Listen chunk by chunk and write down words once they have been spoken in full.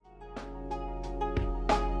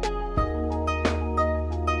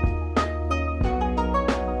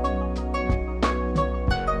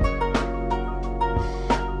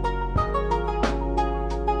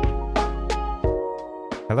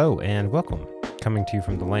Hello and welcome. Coming to you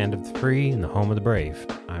from the land of the free and the home of the brave.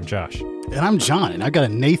 I'm Josh. And I'm John, and I've got a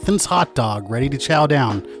Nathan's hot dog ready to chow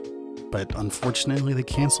down. But unfortunately, they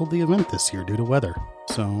canceled the event this year due to weather.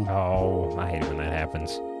 So, Oh, I hate it when that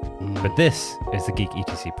happens. But this is the Geek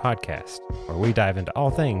ETC podcast, where we dive into all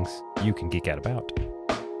things you can geek out about.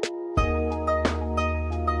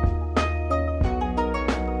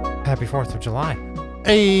 Happy 4th of July.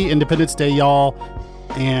 hey, Independence Day, y'all.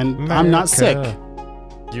 And I'm not sick.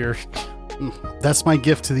 You're... That's my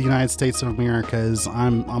gift to the United States of America is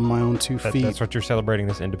I'm on my own 2 feet. That's what you're celebrating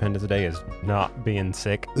this Independence Day, is not being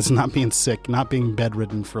sick. It's not being sick, not being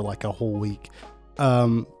bedridden for like a whole week.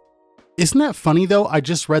 Isn't that funny, though? I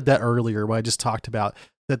just read that earlier, what I just talked about,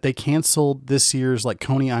 that they canceled this year's like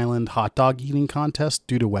Coney Island hot dog eating contest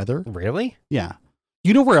due to weather. Really? Yeah.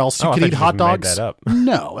 You know where else you can eat hot dogs? Made that up.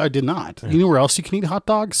 No, I did not. You know where else you can eat hot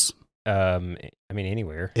dogs? I mean,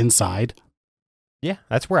 anywhere. Inside. Yeah,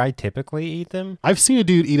 that's where I typically eat them. I've seen a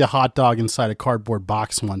dude eat a hot dog inside a cardboard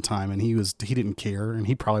box one time, and he didn't care, and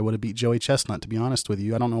he probably would have beat Joey Chestnut, to be honest with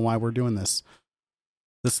you. I don't know why we're doing this.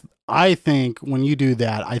 I think when you do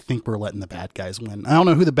that, I think we're letting the bad guys win. I don't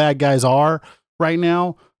know who the bad guys are right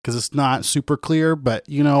now because it's not super clear, but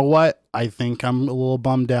you know what? I think I'm a little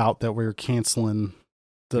bummed out that we're canceling.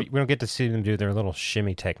 We don't get to see them do their little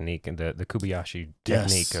shimmy technique and the Kobayashi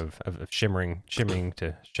technique of shimmering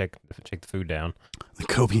to shake the food down. The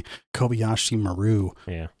Kobayashi Maru.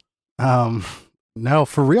 Yeah. No,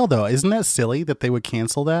 for real though, isn't that silly that they would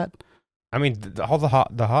cancel that? I mean, the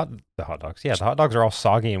hot dogs. Yeah, the hot dogs are all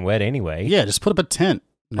soggy and wet anyway. Yeah, just put up a tent.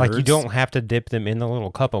 Nerds. Like you don't have to dip them in the little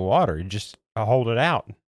cup of water. You just hold it out.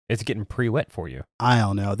 It's getting pre-wet for you. I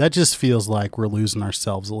don't know. That just feels like we're losing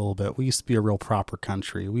ourselves a little bit. We used to be a real proper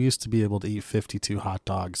country. We used to be able to eat 52 hot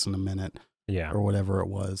dogs in a minute. Yeah. Or whatever it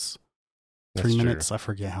was. That's 3 true. minutes? I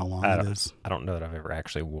forget how long it is. I don't know that I've ever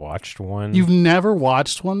actually watched one. You've never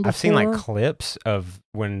watched one before? I've seen like clips of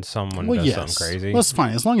when someone does something crazy. Well, that's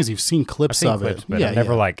fine. As long as you've seen clips of it. But I've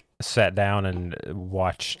never like sat down and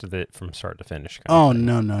watched it from start to finish. Oh,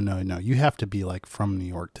 no. You have to be like from New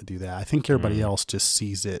York to do that. I think everybody else just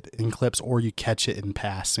sees it in clips or you catch it in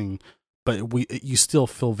passing, but you still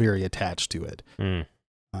feel very attached to it.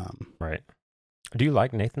 Right. Do you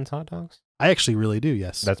like Nathan's hot dogs? I actually really do,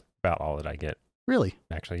 yes. That's about all that I get. Really?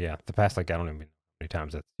 Actually, yeah. The past, I don't even know how many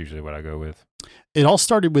times that's usually what I go with. It all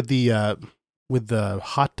started with the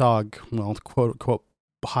hot dog, well, quote unquote,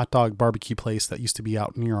 hot dog barbecue place that used to be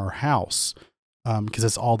out near our house. Because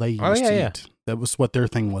that's all they used to eat. That was what their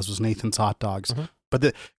thing was Nathan's hot dogs. Mm-hmm. But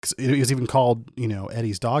it was even called,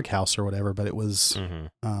 Eddie's Dog House or whatever, but it was,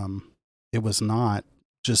 it was not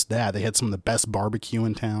just that. They had some of the best barbecue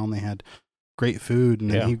in town. They had great food,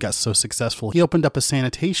 and then he got so successful. He opened up a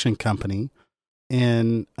sanitation company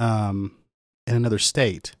in another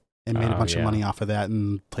state and made a bunch of money off of that,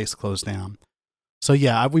 and the place closed down. So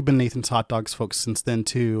yeah, we've been Nathan's hot dogs folks since then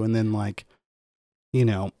too. And then like, we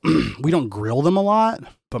don't grill them a lot,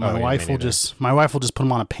 but my wife will just put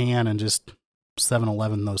them on a pan and just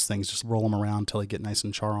 7-Eleven those things, just roll them around until they get nice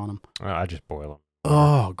and char on them. I just boil them.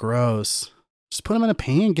 Oh, gross. Just put them in a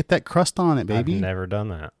pan, get that crust on it, baby. I've never done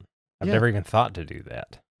that. I've never even thought to do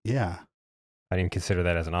that. Yeah. I didn't consider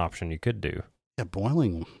that as an option you could do. Yeah,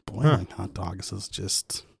 boiling hot dogs is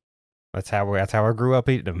just... That's how I grew up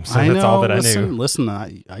eating them. So that's all that I knew. Listen,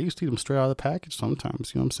 I used to eat them straight out of the package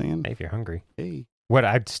sometimes. You know what I'm saying? Hey, if you're hungry. Hey. What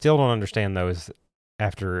I still don't understand, though, is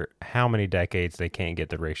after how many decades they can't get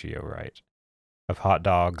the ratio right of hot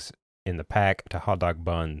dogs in the pack to hot dog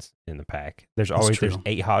buns in the pack. There's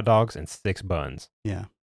 8 hot dogs and 6 buns. Yeah.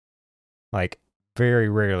 Like, very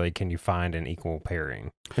rarely can you find an equal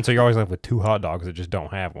pairing. And so you're always left with 2 hot dogs that just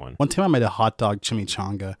don't have one. One time I made a hot dog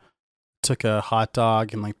chimichanga. Took a hot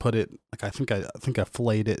dog and like put it, like I think I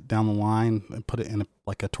filleted it down the line and put it in a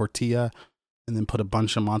tortilla, and then put a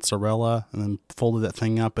bunch of mozzarella and then folded that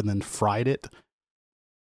thing up and then fried it.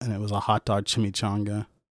 And it was a hot dog chimichanga.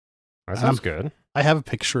 That sounds good. I have a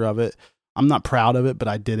picture of it. I'm not proud of it, but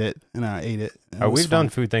I did it and I ate it. We've done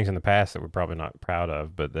food things in the past that we're probably not proud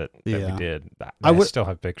of, but that we did. I still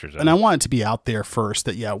have pictures of it. And I want it to be out there first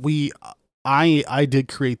that, I did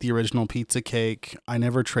create the original pizza cake. I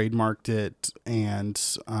never trademarked it. And,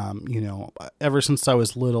 ever since I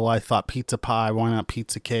was little, I thought pizza pie, why not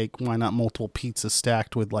pizza cake? Why not multiple pizzas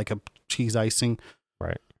stacked with like a cheese icing?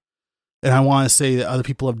 Right. And I want to say that other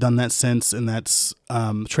people have done that since, and that's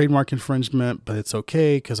trademark infringement, but it's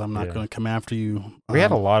okay because I'm not going to come after you. We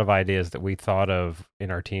had a lot of ideas that we thought of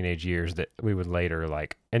in our teenage years that we would later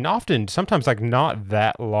and often, sometimes like not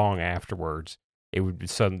that long afterwards,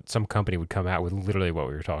 some company would come out with literally what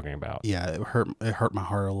we were talking about. Yeah, it hurt my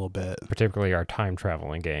heart a little bit. Particularly our time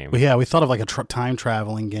traveling game. Well, yeah, we thought of like a time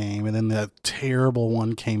traveling game, and then the terrible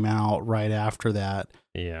one came out right after that.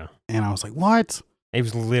 Yeah. And I was like, what? It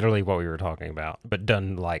was literally what we were talking about, but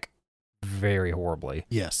done like very horribly.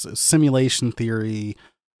 Yes, simulation theory.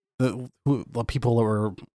 The people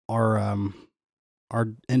that are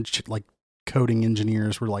like coding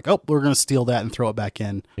engineers were like, oh, we're going to steal that and throw it back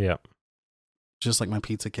in. Yeah. Just like my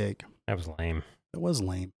pizza cake. That was lame. It was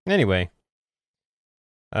lame. Anyway.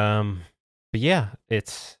 But yeah,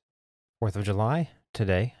 it's 4th of July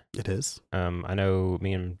today. It is. I know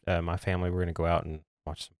me and my family, we're going to go out and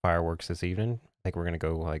watch some fireworks this evening. I think we're going to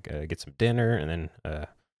go get some dinner and then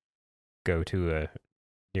go to a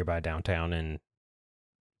nearby downtown and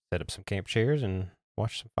set up some camp chairs and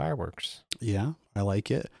watch some fireworks. Yeah, I like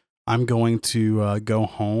it. I'm going to go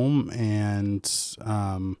home and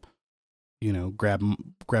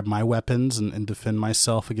grab my weapons and defend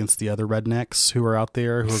myself against the other rednecks who are out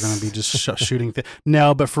there who are going to be just shooting.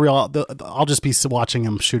 No, but for real, I'll just be watching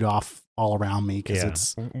them shoot off all around me because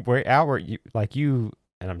it's where out you.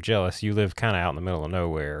 And I'm jealous. You live kind of out in the middle of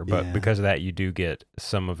nowhere, but because of that, you do get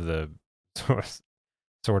some of the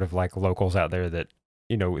sort of like locals out there that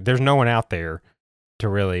there's no one out there to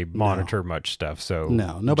really monitor much stuff. So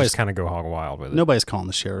nobody's kind of go hog wild with it. Nobody's calling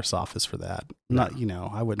the sheriff's office for that. Not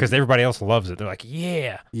I wouldn't, because everybody else loves it. They're like,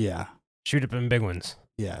 yeah, shoot up them big ones.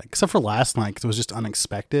 Yeah, except for last night because it was just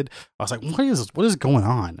unexpected. I was like, what is going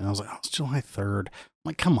on? And I was like, oh, it's July 3rd. I'm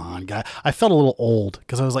like, come on, guy. I felt a little old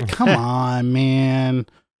because I was like, come on, man.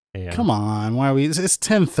 Yeah. Come on. Why are we? It's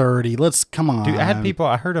 10:30. Let's come on. Dude,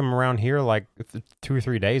 I heard them around here like 2 or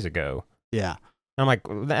 3 days ago. Yeah. And I'm like,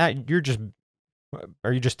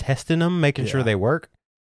 are you just testing them, making sure they work?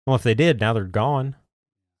 Well, if they did, now they're gone.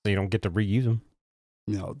 So you don't get to reuse them.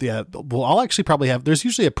 Yeah. Well, I'll actually probably there's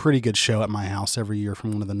usually a pretty good show at my house every year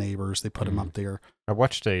from one of the neighbors. They put them up there. I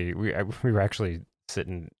watched we were actually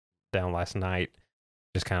sitting down last night,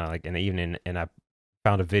 just kind of like in the evening, and I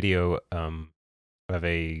found a video of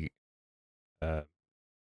a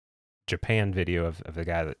Japan video of the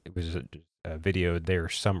guy that it was a video of their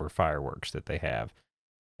summer fireworks that they have,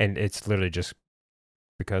 and it's literally just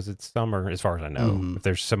because it's summer, as far as I know. Mm-hmm. If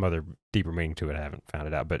there's some other deeper meaning to it, I haven't found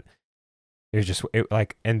it out, but it was just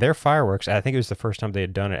and their fireworks, I think it was the first time they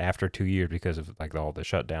had done it after 2 years because of like all the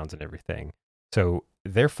shutdowns and everything. So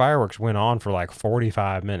their fireworks went on for like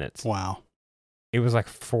 45 minutes. Wow. It was like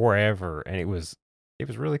forever, and it was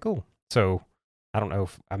really cool. So I don't know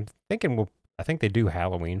if I'm thinking I think they do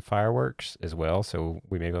Halloween fireworks as well, so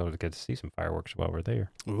we may be able to get to see some fireworks while we're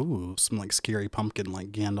there. Ooh, some like scary pumpkin,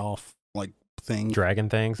 like Gandalf, like thing, dragon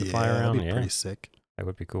things that fly around. That'd be pretty sick. That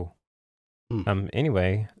would be cool.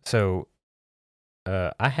 Anyway, so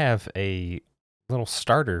I have a little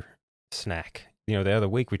starter snack. The other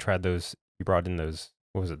week we tried those. You brought in those.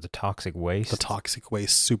 What was it? The toxic waste. The toxic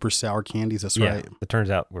waste super sour candies. That's right. It turns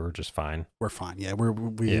out we're just fine. We're fine. Yeah,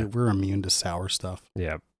 we're immune to sour stuff.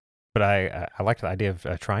 Yeah, but I like the idea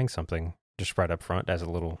of trying something just right up front as a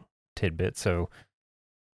little tidbit. So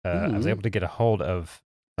I was able to get a hold of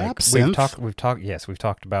absinthe. We've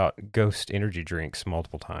talked about Ghost energy drinks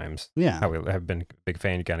multiple times. Yeah, I have been a big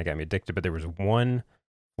fan. You kind of got me addicted, but there was one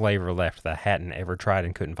flavor left that I hadn't ever tried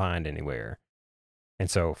and couldn't find anywhere. And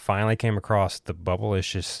so finally came across the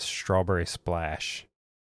Bubblicious Strawberry Splash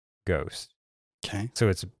Ghost. Okay.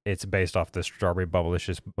 So it's based off the Strawberry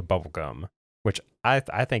Bubblicious bubble gum, which I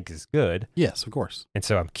think is good. Yes, of course. And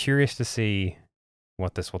so I'm curious to see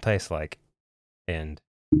what this will taste like and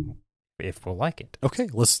if we'll like it. Okay,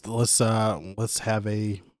 let's have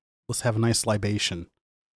a nice libation.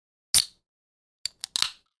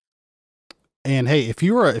 And hey, if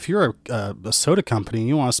you're a soda company and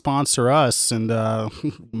you want to sponsor us, and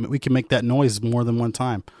we can make that noise more than one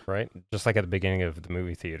time, right? Just like at the beginning of the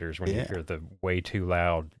movie theaters when you hear the way too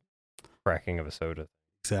loud cracking of a soda.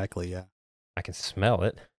 Exactly. Yeah, I can smell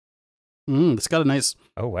it. It's got a nice.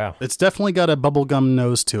 Oh wow! It's definitely got a bubblegum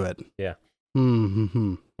nose to it. Yeah.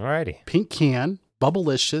 Alrighty. Pink can,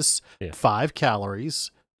 Bubblicious, 5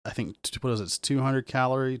 calories. I think what is it? It's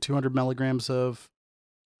 200 milligrams of.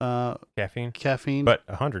 Caffeine, but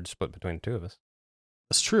 100 split between the two of us.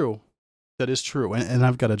 That's true. That is true. And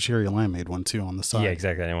I've got a cherry limeade one too on the side. Yeah,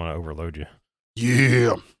 exactly. I didn't want to overload you.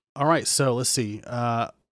 Yeah. All right. So let's see. All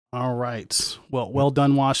right. Well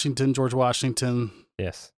done, Washington, George Washington.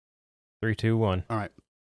 Yes. 3, 2, 1. All right.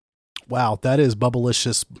 Wow, that is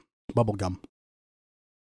Bubblicious bubblegum.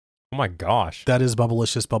 Oh my gosh. That is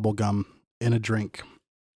Bubblicious bubblegum in a drink.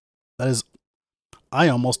 That is. I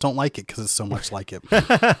almost don't like it because it's so much like it.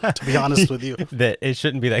 To be honest with you, that it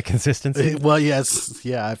shouldn't be that consistency. Well, yes,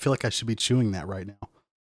 yeah. I feel like I should be chewing that right now.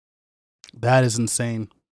 That is insane.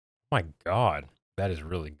 My God, that is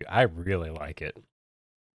really good. I really like it.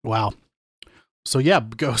 Wow. So yeah,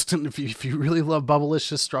 Ghost. If you really love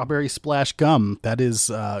Bubblicious Strawberry Splash gum, that is.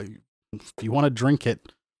 If you want to drink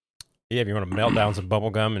it. Yeah, if you want to melt down some bubble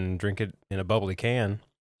gum and drink it in a bubbly can.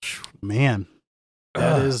 Man.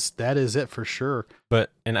 That is it for sure.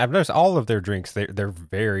 And I've noticed all of their drinks, they're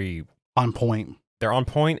very on point. They're on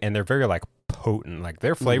point and they're very like potent. Like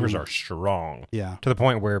their flavors are strong. Yeah. To the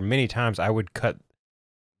point where many times I would cut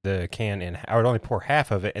the can in, I would only pour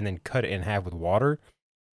half of it and then cut it in half with water.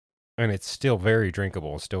 And it's still very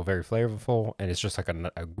drinkable. It's still very flavorful. And it's just like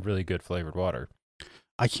a really good flavored water.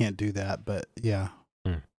 I can't do that, but yeah,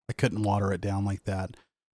 I couldn't water it down like that.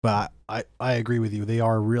 But I agree with you. They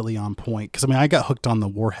are really on point. Because, I mean, I got hooked on the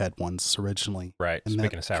Warhead ones originally. Right. And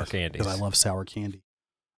Speaking of sour candies. Because I love sour candy.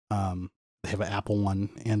 They have an apple one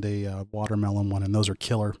and a watermelon one, and those are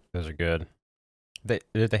killer. Those are good. Did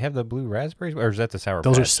they have the blue raspberries? Or is that the Sour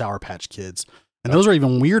Those Patch? Are Sour Patch Kids. And those are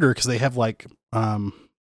even weirder because they have like,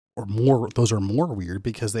 those are more weird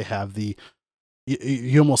because they have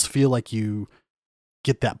you almost feel like you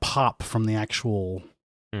get that pop from the actual,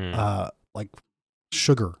 like,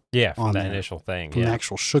 sugar. Yeah, from that initial thing. From the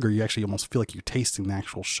actual sugar, you actually almost feel like you're tasting the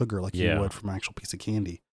actual sugar like you would from an actual piece of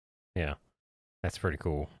candy. Yeah, that's pretty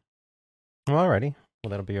cool. Well, alrighty. Well,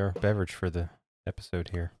 that'll be our beverage for the episode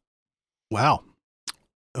here. Wow.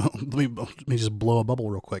 Let me just blow a bubble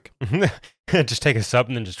real quick. Just take a sup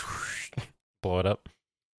and then just blow it up.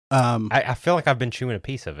 I feel like I've been chewing a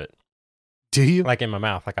piece of it. Do you? Like in my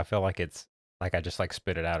mouth. Like I feel like it's like I just like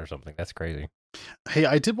spit it out or something. That's crazy. Hey,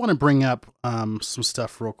 I did want to bring up some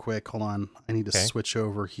stuff real quick. Hold on. I need to switch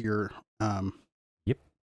over here. Yep.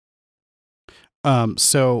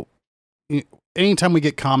 So anytime we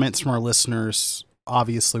get comments from our listeners,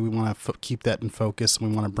 obviously we want to keep that in focus and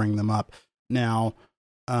we want to bring them up. Now,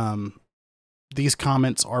 these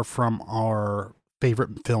comments are from our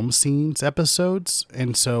favorite film scenes episodes,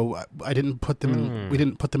 and so I didn't put them in. We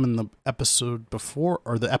didn't put them in the episode before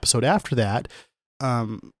or the episode after that,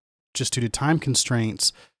 just due to time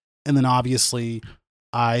constraints. And then obviously,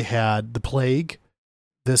 I had the plague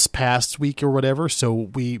this past week or whatever, so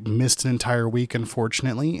we missed an entire week,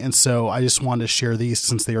 unfortunately. And so I just wanted to share these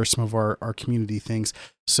since they are some of our community things.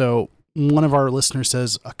 So one of our listeners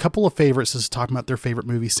says a couple of favorites is talking about their favorite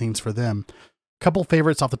movie scenes for them. Couple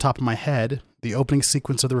favorites off the top of my head: the opening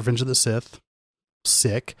sequence of The Revenge of the Sith,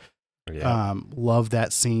 sick. Yeah. Love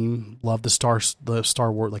that scene. Love the Star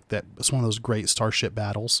Wars, like that. It's one of those great starship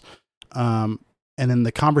battles. And then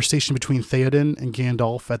the conversation between Theoden and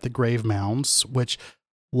Gandalf at the Grave Mounds, which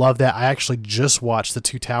love that. I actually just watched The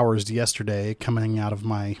Two Towers yesterday, coming out of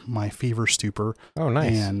my fever stupor. Oh,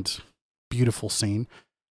 nice. And beautiful scene.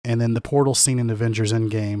 And then the portal scene in Avengers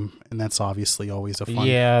Endgame, and that's obviously always a fun.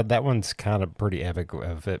 Yeah, that one's kind of pretty epic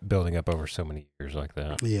of it building up over so many years like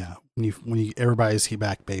that. Yeah, when you everybody's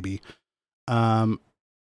back, baby. And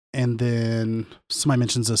then somebody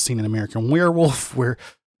mentions a scene in American Werewolf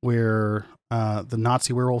where the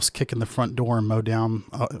Nazi werewolves kick in the front door and mow down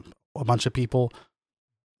a bunch of people.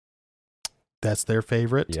 That's their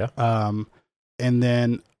favorite. Yeah. And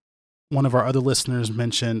then one of our other listeners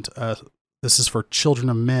mentioned. This is for Children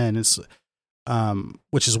of Men. It's,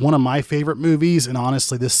 which is one of my favorite movies. And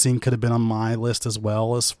honestly, this scene could have been on my list as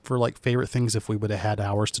well as for like favorite things if we would have had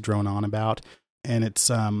hours to drone on about. And it's,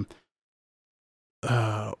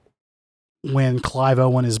 when Clive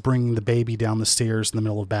Owen is bringing the baby down the stairs in the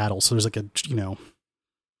middle of battle. So there's like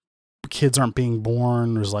kids aren't being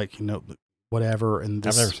born. There's like, whatever. And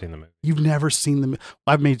I've never seen the movie. You've never seen the movie?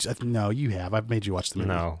 No, you have. I've made you watch the movie.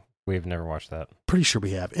 No. We've never watched that. Pretty sure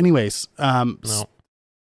we have. Anyways, no,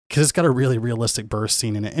 because it's got a really realistic birth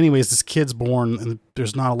scene in it. Anyways, this kid's born, and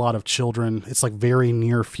there's not a lot of children. It's like very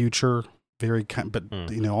near future, but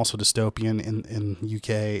also dystopian in UK,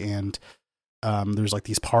 and there's like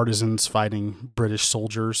these partisans fighting British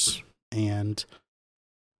soldiers, and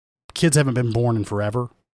kids haven't been born in forever,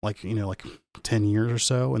 like 10 years or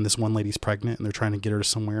so. And this one lady's pregnant, and they're trying to get her to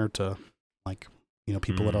somewhere to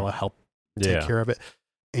people that'll help take care of it.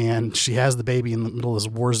 And she has the baby in the middle of this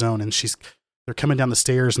war zone, and they're coming down the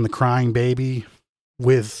stairs, and the crying baby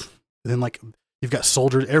then you've got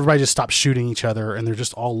soldiers, everybody just stops shooting each other, and they're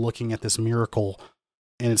just all looking at this miracle.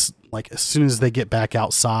 And it's like, as soon as they get back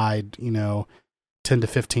outside, 10 to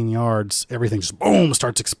 15 yards, everything just boom,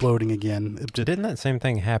 starts exploding again. Didn't that same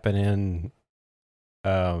thing happen in,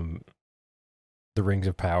 The Rings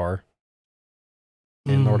of Power?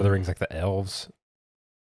 In Lord of the Rings, like the elves?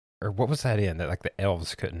 or what was that in that like the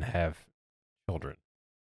elves couldn't have children?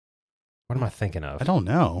 What am I thinking of? I don't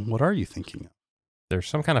know. What are you thinking of? There's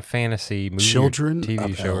some kind of fantasy movie Children or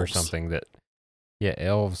TV show elves. or something that,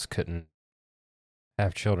 elves couldn't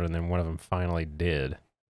have children, and then one of them finally did.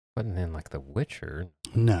 Wasn't in like The Witcher?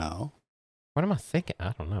 No. What am I thinking?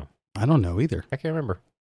 I don't know. I don't know either. I can't remember.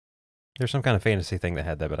 There's some kind of fantasy thing that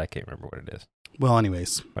had that, but I can't remember what it is. Well,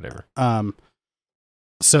 anyways, whatever.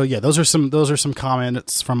 So yeah, those are some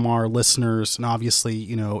comments from our listeners, and obviously,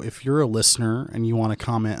 if you're a listener and you want to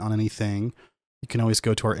comment on anything, you can always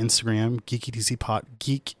go to our Instagram, Geek ETC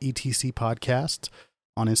Podcast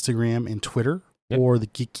on Instagram and Twitter, or the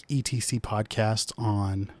Geek ETC Podcast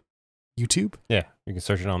on YouTube. Yeah, you can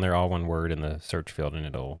search it on there, all one word in the search field, and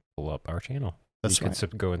it'll pull up our channel. That's right. You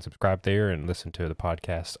can go and subscribe there and listen to the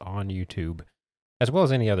podcast on YouTube, as well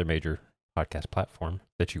as any other major podcast platform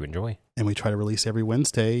that you enjoy. And we try to release every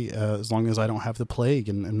Wednesday, as long as I don't have the plague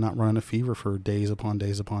and not running a fever for days upon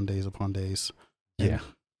days upon days upon days. Yeah.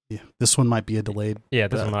 Yeah. This one might be a delayed. Yeah,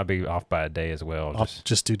 this one might be off by a day as well.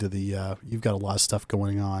 Just due to the, you've got a lot of stuff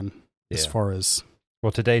going on as far as.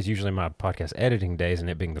 Well, today's usually my podcast editing days, and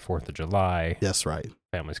it being the 4th of July. That's right.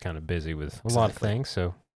 Family's kind of busy with a lot of things,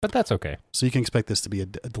 but that's okay. So you can expect this to be a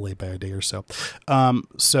delay by a day or so.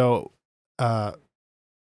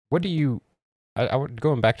 What do you, I would,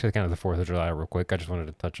 going back to the kind of the 4th of July real quick, I just wanted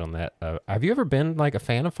to touch on that. Have you ever been like a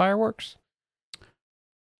fan of fireworks?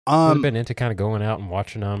 Have you been into kind of going out and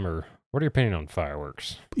watching them, or what are your opinion on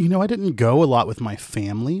fireworks? I didn't go a lot with my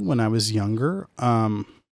family when I was younger.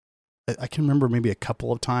 I can remember maybe a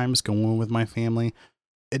couple of times going with my family.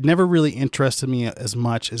 It never really interested me as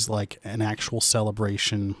much as like an actual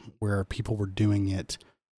celebration where people were doing it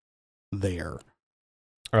there.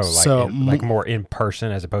 Oh, like more in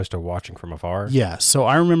person as opposed to watching from afar? Yeah. So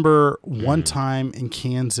I remember one time in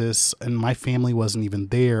Kansas, and my family wasn't even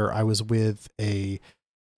there. I was with a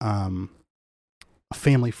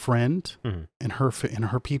family friend and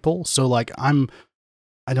her people. So like I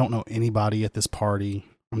don't know anybody at this party.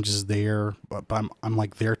 I'm just there, but I'm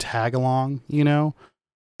like their tag along,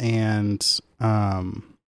 and I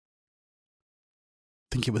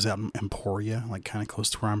think it was out in Emporia, like kind of close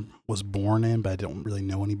to where I was born in, but I don't really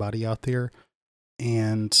know anybody out there.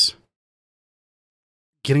 And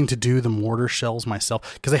getting to do the mortar shells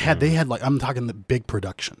myself, because they had like, I'm talking the big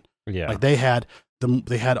production. Yeah, like they had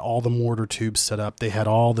all the mortar tubes set up. They had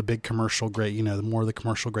all the big commercial grade, the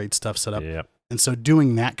commercial grade stuff set up. Yep. And so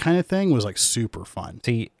doing that kind of thing was like super fun.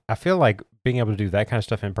 See, I feel like being able to do that kind of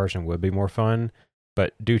stuff in person would be more fun,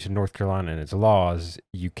 but due to North Carolina and its laws,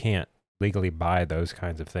 you can't legally buy those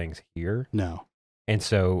kinds of things here. No. And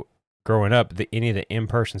so growing up, any of the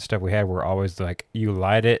in-person stuff we had were always like, you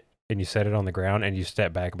light it and you set it on the ground and you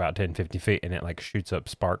step back about 10, 50 feet and it like shoots up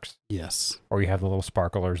sparks. Yes. Or you have the little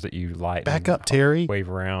sparklers that you light. Back up, Terry. Wave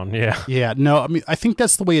around. Yeah. Yeah. No, I mean, I think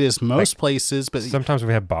that's the way it is most places, but sometimes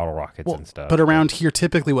we have bottle rockets and stuff. But around here,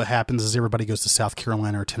 typically what happens is everybody goes to South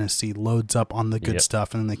Carolina or Tennessee, loads up on the good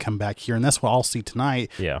stuff, and then they come back here. And that's what I'll see tonight.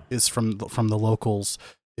 Yeah. Is from the locals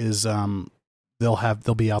is,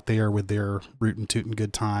 they'll be out there with their rootin' tootin'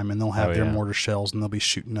 good time, and they'll have their mortar shells, and they'll be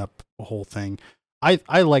shooting up a whole thing.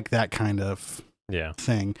 I like that kind of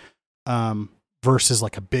thing, versus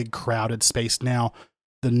like a big crowded space. Now,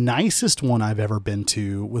 the nicest one I've ever been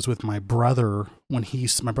to was with my brother when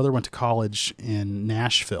my brother went to college in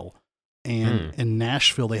Nashville, and in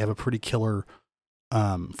Nashville they have a pretty killer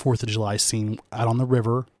 4th of July scene out on the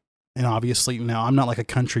river. And obviously, now I'm not like a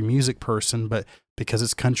country music person, but because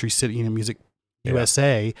it's Country City, Music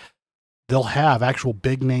USA, they'll have actual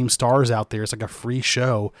big name stars out there. It's like a free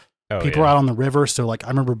show. People are out on the river. So like, I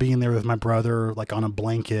remember being there with my brother, like on a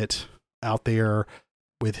blanket out there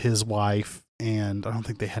with his wife. And I don't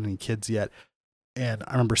think they had any kids yet. And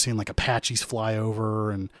I remember seeing like Apaches fly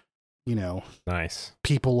over and, nice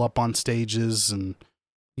people up on stages. And,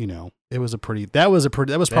 that was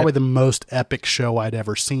probably the most epic show I'd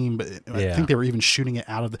ever seen. But I think they were even shooting it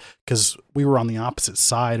out of because we were on the opposite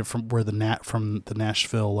side from where the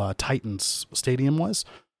Nashville Titans stadium was.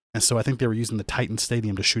 And so I think they were using the Titan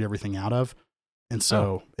Stadium to shoot everything out of. And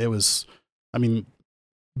so it was,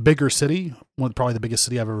 bigger city, probably the biggest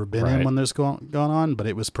city I've ever been in when there's going on, but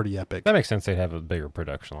it was pretty epic. That makes sense. They'd have a bigger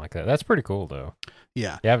production like that. That's pretty cool though.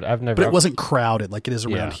 Yeah. Yeah. I've never, but it wasn't crowded like it is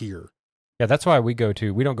around here. Yeah. That's why we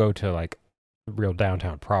don't go to like real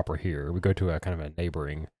downtown proper here. We go to a kind of a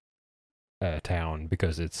neighboring town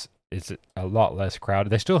because it's a lot less crowded.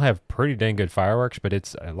 They still have pretty dang good fireworks, but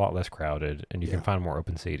it's a lot less crowded, and you can find more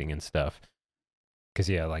open seating and stuff. Because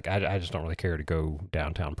like I just don't really care to go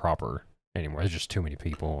downtown proper anymore. There's just too many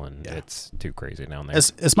people, and it's too crazy down there.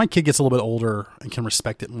 As my kid gets a little bit older and can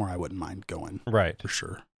respect it more, I wouldn't mind going. Right. For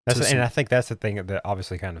sure. And I think that's the thing that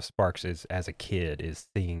obviously kind of sparks is as a kid is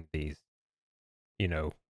seeing these,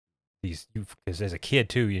 because as a kid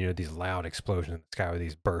too, these loud explosions in the sky with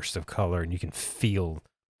these bursts of color, and you can feel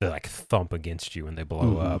the like thump against you when they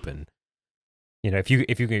blow up, and if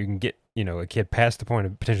you can get a kid past the point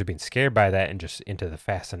of potentially being scared by that and just into the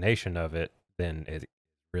fascination of it, then it's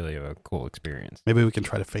really a cool experience. Maybe we can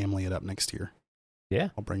try to family it up next year. Yeah,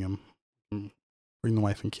 I'll bring the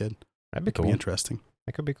wife and kid. That'd be cool. Could be interesting.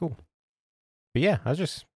 That could be cool. But yeah, I was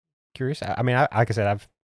just curious. I mean, like I said,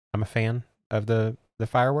 I'm a fan of the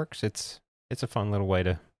fireworks. It's a fun little way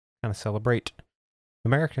to kind of celebrate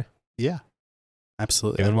America. Yeah,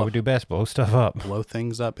 absolutely. Doing what we do best, blow stuff up. Blow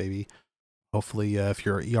things up, baby. Hopefully, if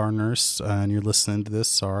you're an ER nurse and you're listening to this,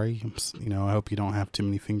 sorry. I hope you don't have too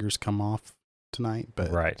many fingers come off tonight.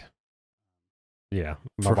 But right. Yeah,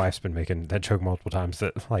 my wife's been making that joke multiple times.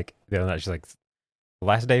 That like the other night, she's like, "The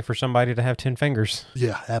last day for somebody to have 10 fingers."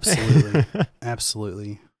 Yeah, absolutely,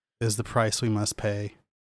 absolutely is the price we must pay.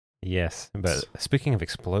 Yes, but speaking of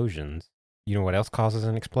explosions, you know what else causes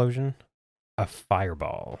an explosion? A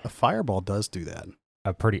fireball. A fireball does do that.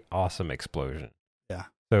 A pretty awesome explosion. Yeah.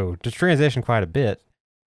 So to transition quite a bit,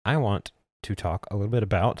 I want to talk a little bit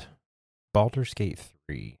about Baldur's Gate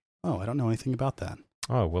 3. Oh, I don't know anything about that.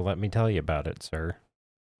 Oh, well, let me tell you about it, sir.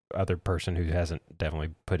 Other person who hasn't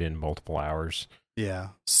definitely put in multiple hours. Yeah.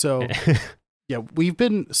 So, this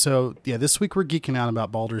week we're geeking out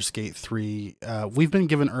about Baldur's Gate 3. We've been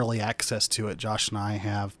given early access to it. Josh and I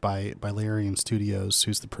have by Larian Studios,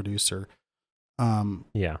 who's the producer.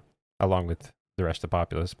 Yeah, along with the rest of the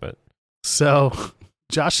populace, but. So,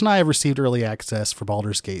 Josh and I have received early access for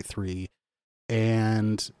Baldur's Gate 3.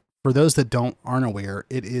 And for those that aren't aware,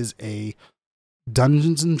 it is a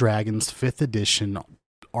Dungeons and Dragons 5th edition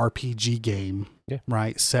RPG game,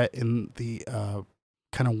 right? Set in the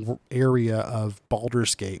kind of area of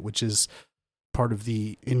Baldur's Gate, which is part of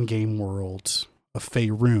the in-game world of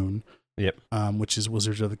Faerun. Yep. Which is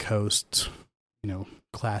Wizards of the Coast,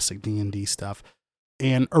 classic D&D stuff.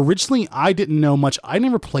 And originally, I didn't know much. I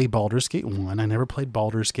never played Baldur's Gate 1. I never played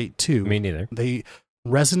Baldur's Gate 2. Me neither. They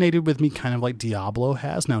resonated with me kind of like Diablo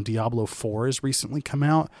has. Now, Diablo 4 has recently come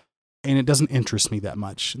out, and it doesn't interest me that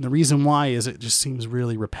much. And the reason why is it just seems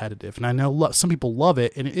really repetitive. And I know some people love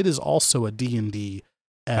it, and it is also a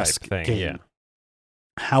D&D-esque game. Yeah.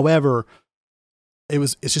 However,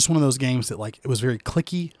 it's just one of those games that it was very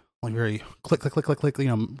clicky, like very click, click, click, click, click,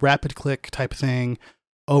 rapid click type thing,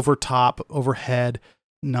 over top, overhead,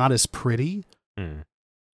 not as pretty. And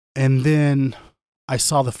then I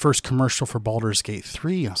saw the first commercial for Baldur's Gate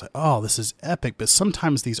 3, and I was like, oh, this is epic. But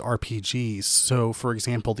sometimes these RPGs, so for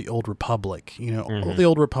example, the Old Republic, the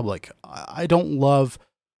Old Republic, I don't love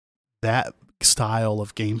that style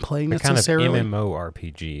of gameplay necessarily. Kind of MMO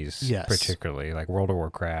RPGs, particularly like World of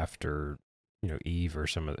Warcraft or, Eve or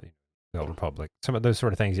some of the Old Republic, some of those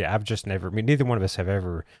sort of things. Yeah, I've just neither one of us have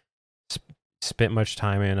ever spent much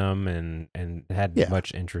time in them and had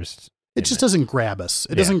much interest. It just doesn't grab us.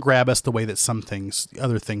 It doesn't grab us the way that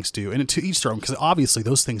other things do. And to each their own, because obviously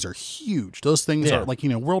those things are huge. Those things are like,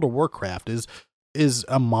 World of Warcraft is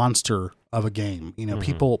a monster of a game.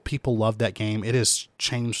 People love that game. It has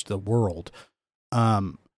changed the world. But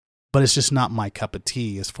it's just not my cup of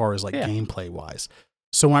tea as far as gameplay wise.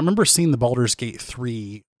 So I remember seeing the Baldur's Gate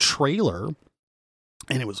 3 trailer,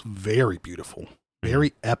 and it was very beautiful,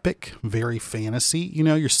 very epic, very fantasy.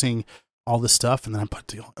 You're seeing all this stuff, and then I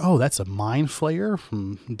put that's a mind flayer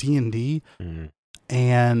from D&D,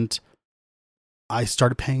 and I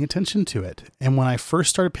started paying attention to it. And when I first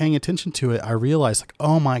started paying attention to it, I realized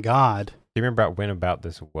oh my god! Do you remember when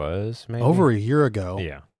this was? Maybe over a year ago.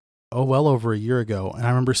 Yeah. Oh, well over a year ago, and I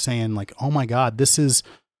remember saying oh my god, this is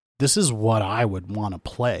what I would want to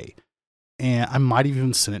play. And I might have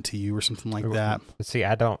even sent it to you or something like that. See,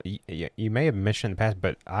 I don't. You may have mentioned in the past,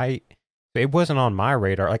 but it wasn't on my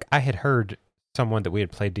radar. Like I had heard someone that we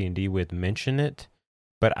had played D&D with mention it,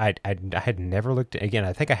 but I had never looked at. Again,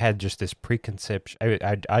 I think I had just this preconception.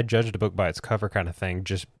 I judged a book by its cover kind of thing,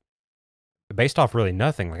 just based off really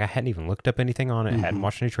nothing. Like I hadn't even looked up anything on it. Hadn't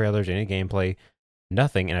watched any trailers, any gameplay,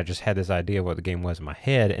 nothing. And I just had this idea of what the game was in my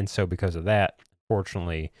head. And so because of that,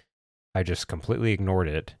 fortunately, I just completely ignored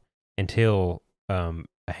it until a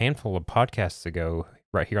handful of podcasts ago,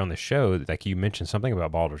 right here on the show, like you mentioned something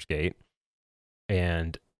about Baldur's Gate,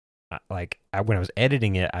 and when I was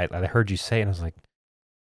editing it, I heard you say it, and I was like,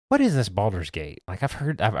 "What is this Baldur's Gate?" Like I've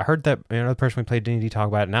heard that the person we played D&D talk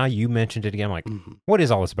about it. Now you mentioned it again. I'm like, what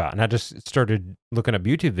is all this about? And I just started looking up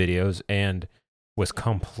YouTube videos, and was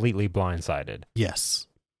completely blindsided. Yes.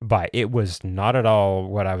 It was not at all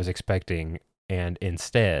what I was expecting, and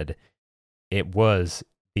instead, it was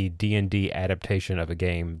the D&D adaptation of a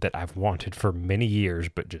game that I've wanted for many years,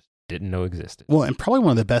 but just didn't know existed. Well, and probably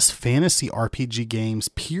one of the best fantasy RPG games,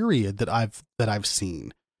 period, that I've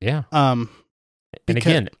seen. Yeah. And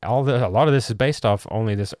again, a lot of this is based off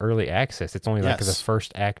only this early access. It's only like the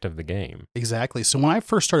first act of the game. Exactly. So when I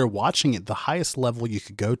first started watching it, the highest level you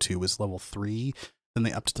could go to was level 3. Then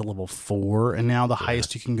they upped to level 4, and now the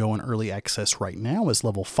highest you can go in early access right now is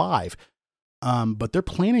level 5. But they're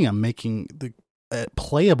planning on making the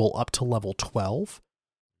playable up to level 12,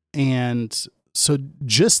 and so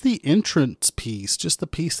just the entrance piece, just the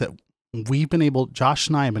piece that Josh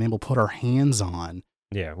and I have been able to put our hands on.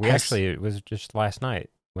 Yeah, it was just last night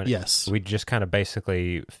when we just kind of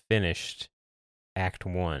basically finished Act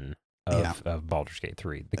 1 of Baldur's Gate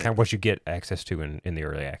 3, the kind of what you get access to in the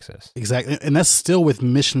early access. Exactly, and that's still with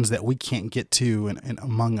missions that we can't get to, and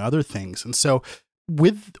among other things. And so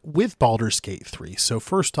with Baldur's Gate 3, so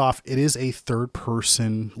first off, it is a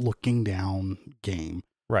third-person looking down game.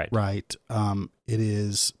 Right. It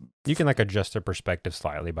is. You can adjust the perspective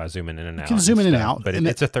slightly by zooming in and out. You can zoom in and out, but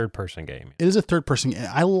it's a third-person game. It is a third-person game.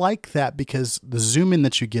 I like that because the zoom in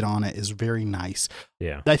that you get on it is very nice.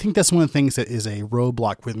 Yeah. I think that's one of the things that is a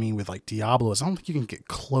roadblock with me with Diablo is I don't think you can get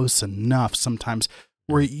close enough sometimes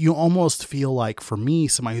where you almost feel like, for me,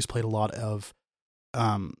 somebody who's played a lot of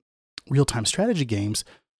real-time strategy games,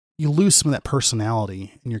 you lose some of that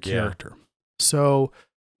personality in your character. So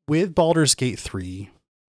with Baldur's Gate 3,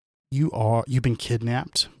 you've been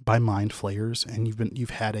kidnapped by mind flayers, and you've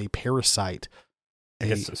had a parasite. I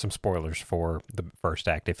guess some spoilers for the first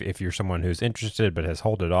act. If you're someone who's interested but has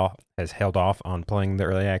held off on playing the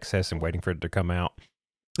early access and waiting for it to come out.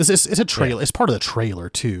 It's a trailer. Yeah. It's part of the trailer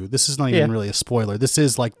too. This is not even really a spoiler. This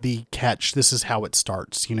is the catch. This is how it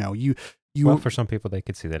starts. Well, for some people they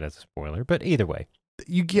could see that as a spoiler, but either way,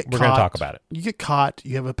 we're going to talk about it. You get caught.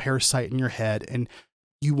 You have a parasite in your head, and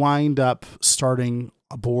you wind up starting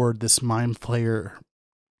aboard this mind flayer,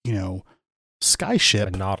 skyship,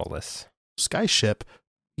 a Nautilus skyship,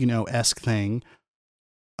 esque thing.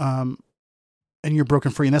 And you're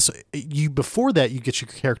broken free, and that's you. Before that, you get your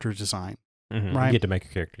character design, right? You get to make a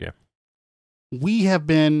character. Yeah, we have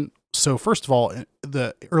been. So first of all,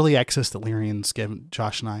 the early access that Lyrian's given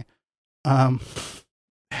Josh and I,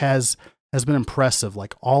 has been impressive.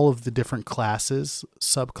 Like all of the different classes,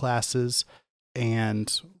 subclasses,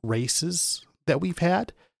 and races that we've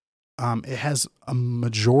had. It has a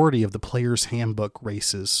majority of the player's handbook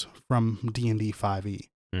races from D&D 5e,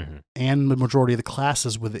 and the majority of the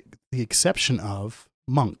classes, with the exception of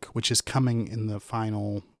Monk, which is coming in the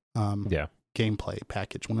final gameplay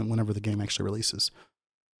package whenever the game actually releases.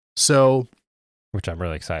 So, which I'm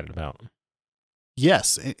really excited about.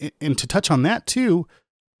 Yes, and to touch on that too,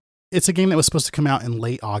 it's a game that was supposed to come out in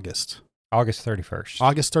late August. August 31st.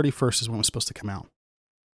 August 31st is when it was supposed to come out.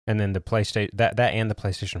 And then the PlayStation that and the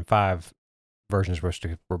PlayStation 5 versions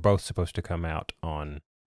were both supposed to come out on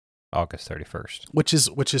August 31st.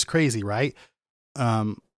 Which is crazy, right?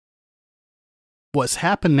 What's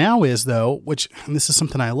happened now is, though, and this is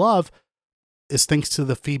something I love, is thanks to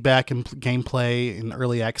the feedback and gameplay and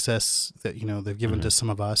early access that they've given to some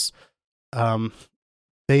of us.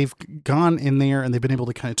 They've gone in there and they've been able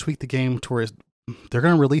to kind of tweak the game to where they're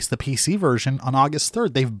going to release the PC version on August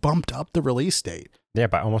 3rd. They've bumped up the release date. Yeah,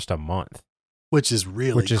 by almost a month. Which is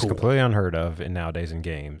really cool. Completely unheard of nowadays in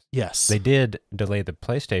games. Yes. They did delay the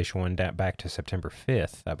PlayStation one back to September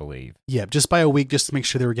 5th, I believe. Yeah, just by a week, just to make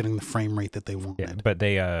sure they were getting the frame rate that they wanted. Yeah, but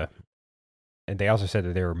they also said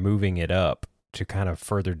that they were moving it up to kind of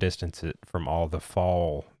further distance it from all the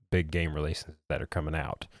fall big game releases that are coming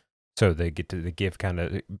out. So they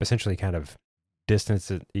essentially kind of distance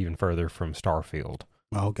it even further from Starfield.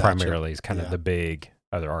 Oh, gotcha. Primarily is kind of the big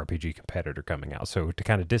other RPG competitor coming out. So to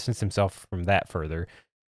kind of distance himself from that further.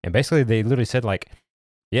 And basically they literally said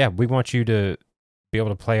we want you to be able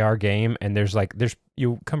to play our game. And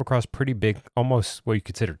you'll come across pretty big, almost what you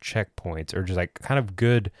consider checkpoints, or just kind of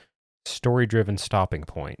good story driven stopping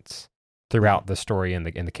points throughout the story in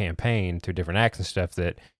the campaign through different acts and stuff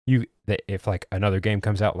that if another game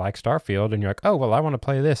comes out like Starfield and you're like, oh, well, I want to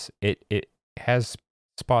play this. It has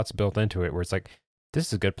spots built into it where it's this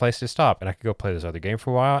is a good place to stop, and I could go play this other game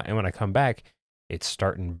for a while, and when I come back, it's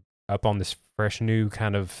starting up on this fresh new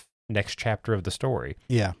kind of next chapter of the story.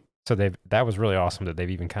 Yeah. So that was really awesome that they've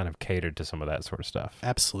even kind of catered to some of that sort of stuff.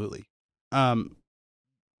 Absolutely.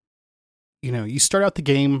 You start out the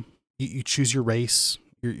game, you choose your race,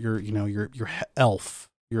 your elf,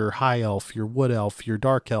 your high elf, your wood elf, your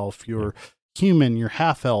dark elf, your human, your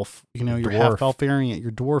half elf, your dwarf. half elf variant,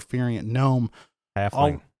 your dwarf variant, gnome,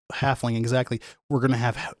 halfling. Halfling, exactly. We're going to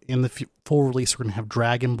have, in the full release, we're going to have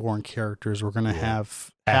Dragonborn characters. We're going to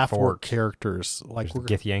have half-orc characters. Like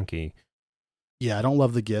Githyanki. Yeah, I don't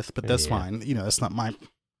love the Gith, but that's fine. That's not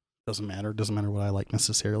doesn't matter. Doesn't matter what I like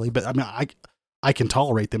necessarily. But I mean, I can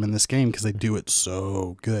tolerate them in this game because they do it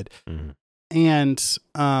so good. Mm-hmm. And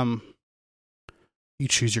you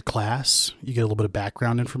choose your class. You get a little bit of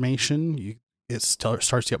background information. It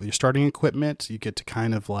starts you up with your starting equipment. You get to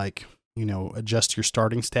kind of like, adjust your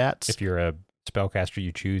starting stats. If you're a spellcaster,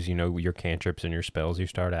 you choose, your cantrips and your spells you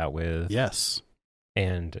start out with. Yes.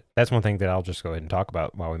 And that's one thing that I'll just go ahead and talk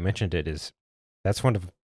about while we mentioned it is that's one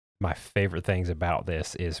of my favorite things about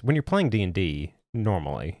this is when you're playing D&D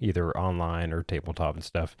normally, either online or tabletop and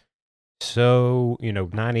stuff. So,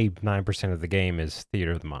 99% of the game is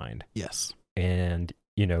theater of the mind. Yes. And,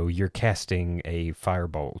 you're casting a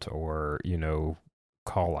firebolt or,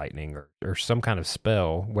 call lightning or some kind of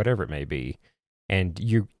spell, whatever it may be, and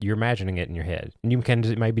you're imagining it in your head. And you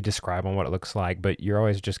can maybe describe on what it looks like, but you're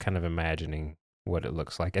always just kind of imagining what it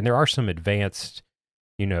looks like. And there are some advanced,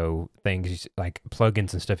 things like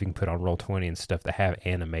plugins and stuff you can put on Roll20 and stuff that have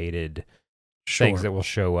animated things that will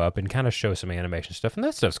show up and kind of show some animation stuff, and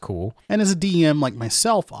that stuff's cool. And as a DM like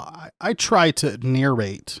myself, I try to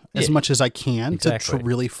narrate as much as I can to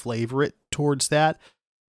really flavor it towards that.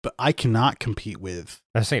 But I cannot compete with.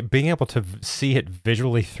 I say being able to see it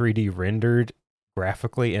visually 3D rendered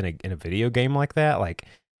graphically in a video game like that, like,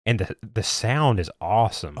 and the sound is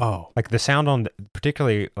awesome. Oh, like the sound on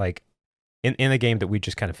particularly like in the game that we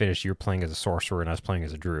just kind of finished, you're playing as a sorcerer and I was playing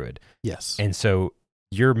as a druid. Yes, and so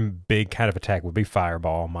your big kind of attack would be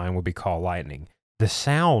fireball. Mine would be call lightning. The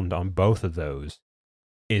sound on both of those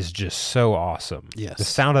is just so awesome. Yes, the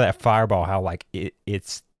sound of that fireball, how like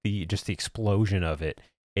it's the explosion of it.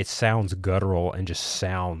 It sounds guttural and just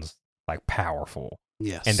sounds like powerful.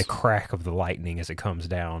 Yes. And the crack of the lightning as it comes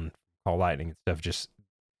down, all lightning and stuff, just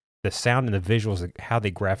the sound and the visuals, how they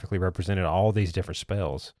graphically represented all these different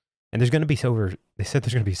spells. And there's going to be they said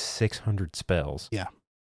there's going to be 600 spells. Yeah.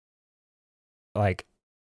 Like,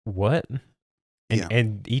 what?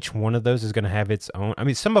 And each one of those is going to have its own. I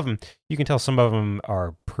mean, some of them, you can tell some of them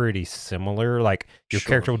are pretty similar. Like, your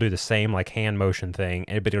character will do the same, like, hand motion thing,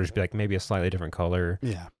 but it'll just be, like, maybe a slightly different color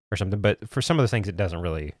or something. But for some of those things, it doesn't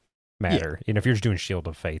really matter. If you're just doing Shield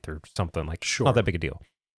of Faith or something, like, not that big a deal.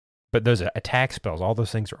 But those attack spells, all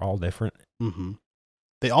those things are all different. Mm-hmm.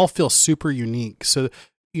 They all feel super unique. So,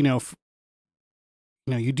 you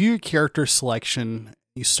do your character selection.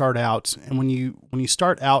 You start out, and when you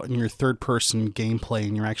start out in your third person gameplay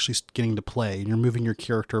and you're actually getting to play and you're moving your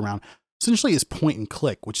character around, essentially it's point and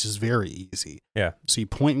click, which is very easy. Yeah. So you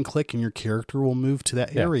point and click and your character will move to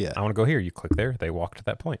that area. I want to go here. You click there. They walk to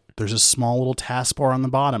that point. There's a small little taskbar on the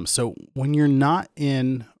bottom. So when you're not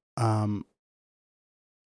in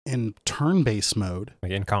turn-based mode,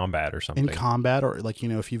 like in combat or something. In combat, or like,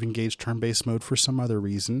 if you've engaged turn-based mode for some other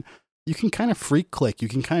reason, you can kind of free click. You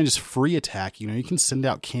can kind of just free attack. You can send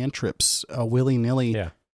out cantrips willy-nilly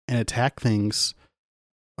and attack things.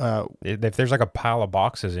 If there's like a pile of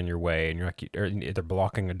boxes in your way and you're like, or they're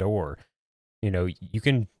blocking a door, you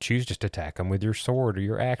can choose just to attack them with your sword or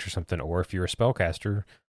your axe or something. Or if you're a spellcaster,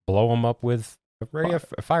 blow them up with a ray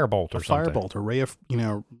of a firebolt or something. Firebolt, a ray of,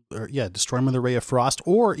 destroy them with a ray of frost.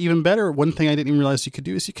 Or even better, one thing I didn't even realize you could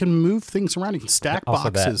do is you can move things around. You can stack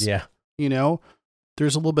boxes. That, yeah.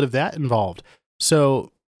 There's a little bit of that involved.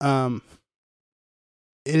 So, it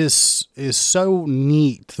is so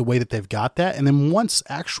neat the way that they've got that. And then once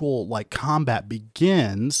actual like combat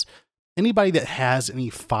begins, anybody that has any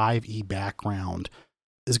 5e background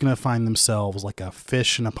is going to find themselves like a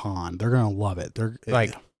fish in a pond. They're going to love it.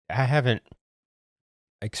 I haven't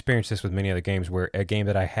experienced this with many other games where a game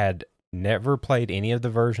that I had never played any of the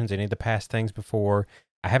versions, any of the past things before.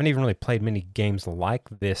 I haven't even really played many games like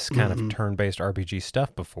this kind of turn-based RPG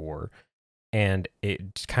stuff before, and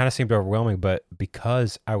it kind of seemed overwhelming, but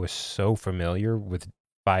because I was so familiar with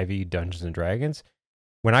 5e Dungeons & Dragons,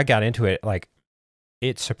 when I got into it, like,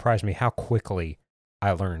 it surprised me how quickly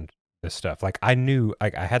I learned this stuff. Like, I knew,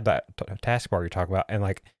 like, I had that taskbar you're talking about, and,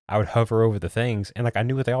 like, I would hover over the things, and, like, I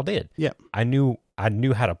knew what they all did. Yeah. I knew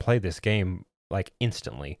how to play this game, like,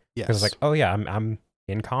 instantly. Yes. Because, like, oh, yeah, I'm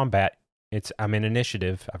in combat. I'm in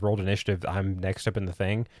initiative. I've rolled initiative. I'm next up in the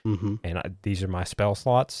thing. Mm-hmm. And these are my spell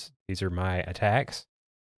slots. These are my attacks.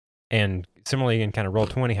 And similarly in kind of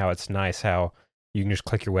Roll20, how it's nice how you can just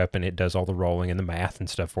click your weapon. It does all the rolling and the math and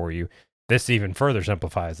stuff for you. This even further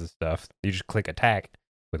simplifies the stuff. You just click attack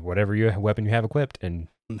with whatever weapon you have equipped, and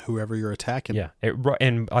whoever you're attacking. Yeah,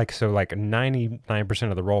 and like 99%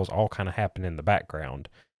 of the rolls all kind of happen in the background,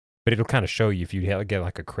 but it'll kind of show you if you get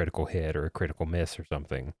like a critical hit or a critical miss or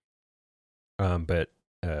something. But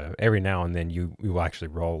every now and then you will actually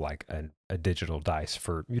roll like a digital dice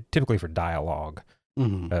typically for dialogue,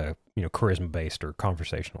 charisma based or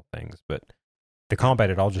conversational things. But the combat,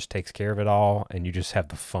 it all just takes care of it all, and you just have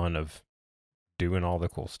the fun of doing all the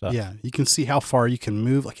cool stuff. Yeah, you can see how far you can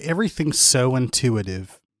move. Like everything's so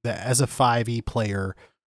intuitive that as a 5e player,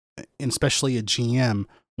 and especially a GM,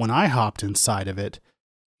 when I hopped inside of it,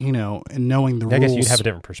 and knowing the rules. I guess you'd have a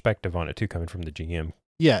different perspective on it too, coming from the GM.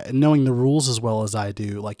 Yeah, and knowing the rules as well as I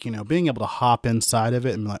do, like, being able to hop inside of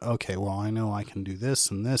it and be like, okay, well, I know I can do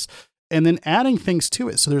this and this, and then adding things to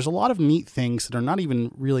it. So there's a lot of neat things that are not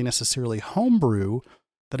even really necessarily homebrew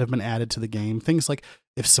that have been added to the game. Things like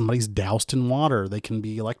if somebody's doused in water, they can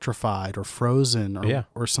be electrified or frozen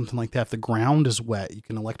or something like that. If the ground is wet, you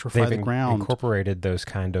can electrify the ground. Incorporated those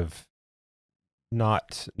kind of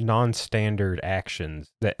not non-standard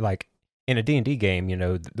actions that, like, in a D&D game,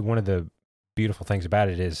 one of the beautiful things about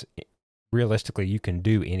it is realistically you can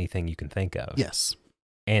do anything you can think of. Yes.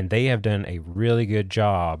 And they have done a really good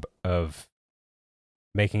job of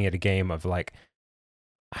making it a game of like,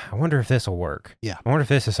 I wonder if this will work. Yeah. I wonder if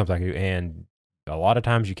this is something I can do. And a lot of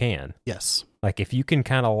times you can. Yes. Like if you can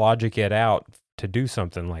kind of logic it out to do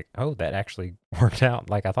something like, oh, that actually worked out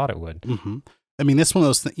like I thought it would. Mm-hmm. I mean, that's one of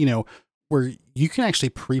those things, where you can actually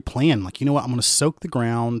pre-plan, like, you know what, I'm going to soak the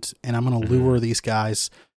ground and I'm going to lure these guys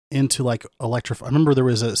into like electrify. I remember there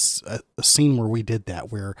was a scene where we did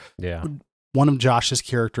that, where one of Josh's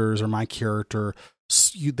characters or my character,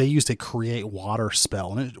 they used a create water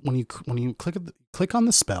spell, and when you click on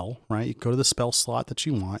the spell, right, you go to the spell slot that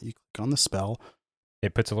you want, you click on the spell,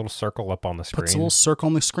 it puts a little circle up on the screen. Puts a little circle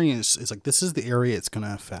on the screen. It's like, this is the area it's going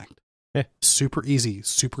to affect. Yeah. Super easy,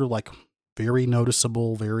 super like very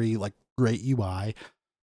noticeable, very like great UI.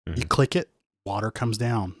 You click it, water comes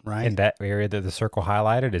down, right? And that area that the circle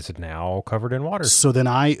highlighted is now covered in water. So then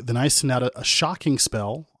I send out a shocking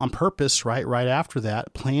spell on purpose, right after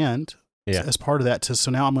that, planned as part of that.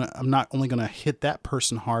 So now I'm not only going to hit that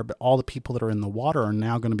person hard, but all the people that are in the water are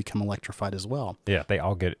now going to become electrified as well. Yeah, they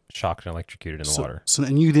all get shocked and electrocuted in the water. So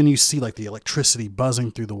then you see like the electricity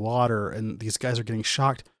buzzing through the water, and these guys are getting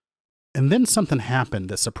shocked. And then something happened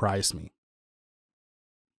that surprised me,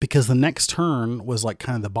 because the next turn was like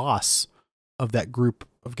kind of the boss of that group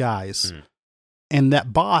of guys. And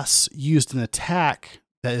that boss used an attack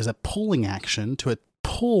that is a pulling action to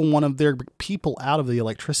pull one of their people out of the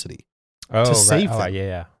electricity to save them.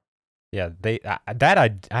 Yeah.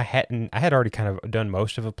 I had already kind of done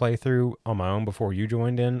most of a playthrough on my own before you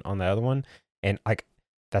joined in on the other one. And like,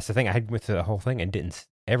 that's the thing, I had with the whole thing and didn't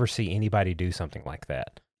ever see anybody do something like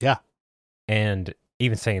that. Yeah. And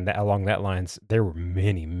even saying that along that lines, there were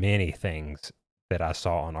many, many things that I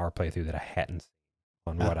saw on our playthrough that I hadn't seen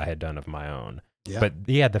on what I had done of my own. Yeah. But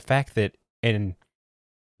yeah, the fact that it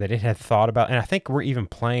had thought about, and I think we're even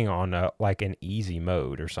playing on like an easy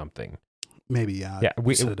mode or something. Maybe, yeah. Yeah,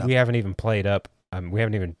 we haven't even played up. We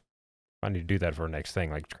haven't even. I need to do that for our next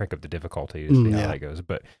thing, like crank up the difficulty to see how that goes.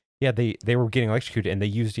 But yeah, they were getting electrocuted, and they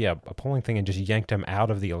used a pulling thing and just yanked them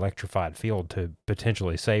out of the electrified field to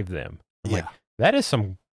potentially save them. Like, that is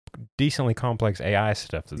some decently complex AI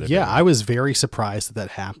stuff that they're doing. I was very surprised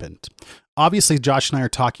that happened. Obviously, Josh and I are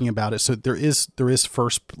talking about it. So there is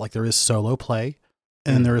solo play,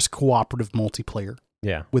 and then there is cooperative multiplayer.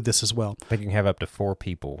 Yeah, with this as well. They can have up to 4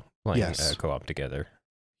 people playing co-op together.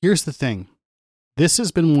 Here's the thing: this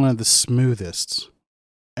has been one of the smoothest,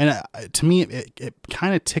 and to me, it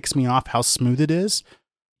kind of ticks me off how smooth it is.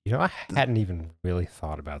 I hadn't even really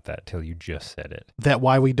thought about that till you just said it. That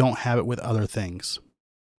why we don't have it with other things.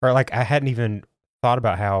 Or like I hadn't even thought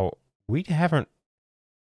about how we haven't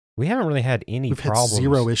really had any problems.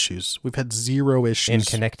 We've had zero issues in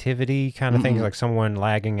connectivity kind of things, like someone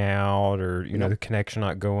lagging out, or the connection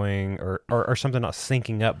not going, or something not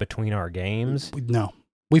syncing up between our games. No,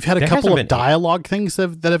 we've had a couple of dialogue things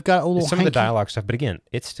that have got a little some of the dialogue stuff, but again,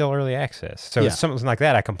 it's still early access, so something like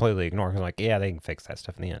that I completely ignore. I'm like, yeah, they can fix that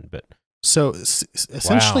stuff in the end, but. So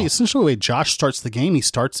essentially, the way Josh starts the game, he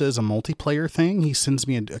starts as a multiplayer thing. He sends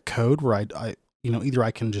me a code where I either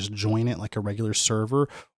I can just join it like a regular server,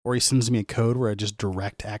 or he sends me a code where I just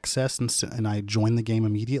direct access and I join the game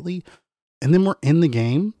immediately. And then we're in the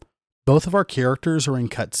game. Both of our characters are in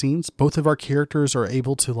cutscenes. Both of our characters are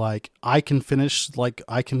able to I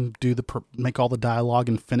can do make all the dialogue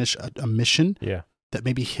and finish a mission. Yeah. That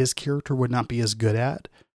maybe his character would not be as good at.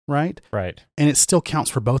 Right. And it still counts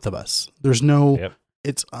for both of us. There's no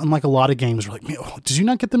it's unlike a lot of games where like, did you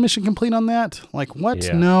not get the mission complete on that? Like, what?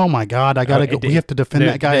 Yeah. No, my God, I gotta go. We have to defend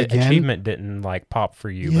that guy again. The achievement didn't like pop for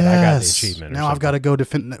you, but I got the achievement. Now I've got to go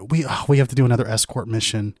defend. We have to do another escort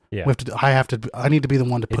mission. Yeah. I need to be the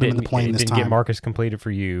one to put him in the plane this time. It didn't get Marcus completed for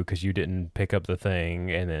you because you didn't pick up the thing,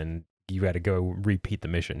 and then you got to go repeat the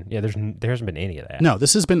mission. Yeah, there hasn't been any of that. No,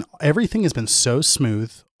 everything has been so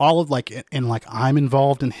smooth. All of like I'm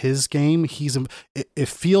involved in his game. It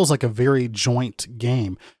feels like a very joint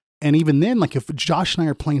game. And even then, like if Josh and I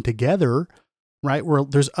are playing together, right, where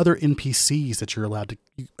there's other NPCs that you're allowed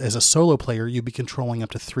to, as a solo player, you'd be controlling up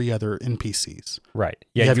to 3 other NPCs. Right.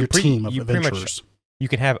 Yeah, you have your team of adventurers. You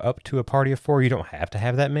can have up to a party of 4. You don't have to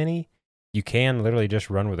have that many. You can literally just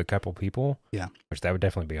run with a couple people. Yeah. Which that would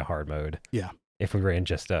definitely be a hard mode. Yeah. If we ran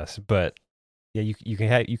just us. But yeah,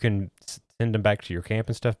 you can send them back to your camp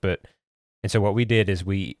and stuff. And so what we did is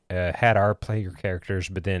we had our player characters,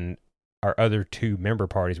 but then our other 2 member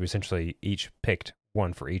parties, we essentially each picked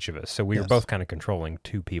one for each of us. So we were both kind of controlling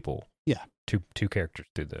 2 people. Yeah. Two characters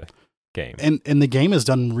through the game. And the game has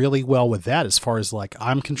done really well with that, as far as like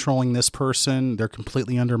I'm controlling this person, they're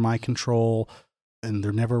completely under my control, and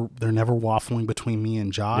they're never waffling between me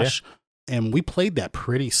and Josh. Yeah. And we played that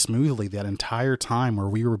pretty smoothly that entire time, where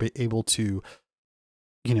we were able to,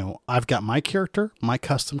 I've got my character, my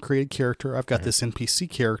custom created character. I've got this NPC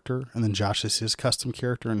character, and then Josh is his custom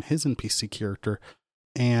character and his NPC character.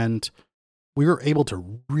 And we were able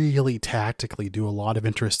to really tactically do a lot of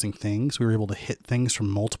interesting things. We were able to hit things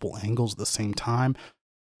from multiple angles at the same time.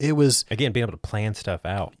 It was, again, being able to plan stuff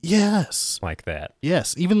out. Yes. Like that.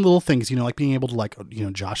 Yes. Even little things, like being able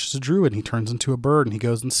to Josh is a druid and he turns into a bird and he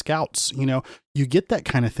goes and scouts, you get that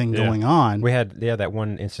kind of thing going on. We had, that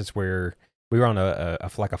one instance where we were on a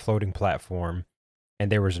floating platform,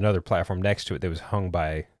 and there was another platform next to it that was hung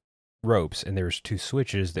by ropes, and there was 2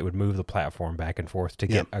 switches that would move the platform back and forth to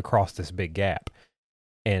get across this big gap.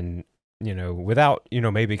 And, without,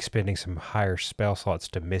 maybe expending some higher spell slots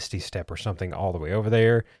to Misty Step or something all the way over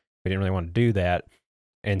there, we didn't really want to do that.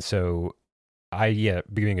 And so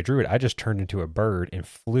being a druid, I just turned into a bird and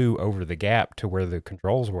flew over the gap to where the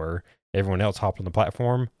controls were. Everyone else hopped on the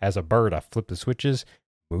platform. As a bird, I flipped the switches,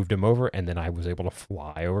 moved him over, and then I was able to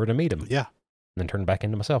fly over to meet him. Yeah. And then turn back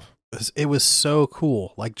into myself. It was so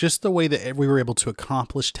cool. Like just the way that we were able to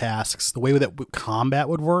accomplish tasks, the way that combat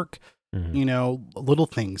would work, little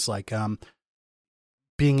things like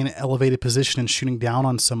being in an elevated position and shooting down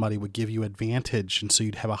on somebody would give you advantage. And so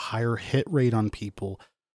you'd have a higher hit rate on people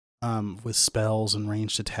with spells and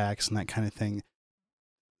ranged attacks and that kind of thing.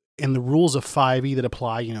 And the rules of 5e that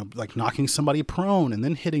apply, like knocking somebody prone and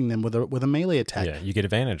then hitting them with a melee attack. Yeah, you get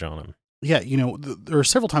advantage on them. Yeah, there are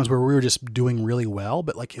several times where we were just doing really well,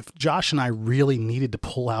 but like if Josh and I really needed to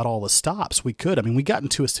pull out all the stops, we could. I mean, we got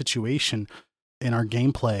into a situation in our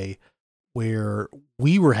gameplay where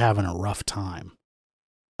we were having a rough time,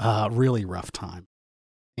 really rough time.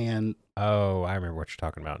 And oh, I remember what you're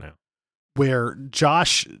talking about now. Where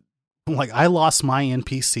Josh, like I lost my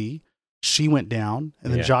NPC, she went down,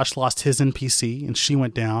 and then Josh lost his NPC and she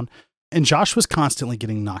went down. And Josh was constantly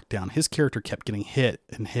getting knocked down. His character kept getting hit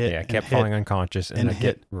and hit. Yeah, kept falling unconscious, and I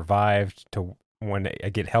get revived to when I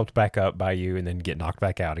get helped back up by you, and then get knocked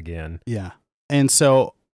back out again. Yeah, and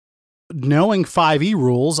so knowing 5e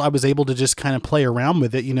rules, I was able to just kind of play around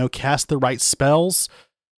with it. Cast the right spells,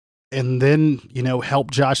 and then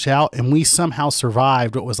help Josh out. And we somehow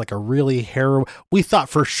survived what was like a really we thought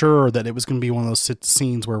for sure that it was going to be one of those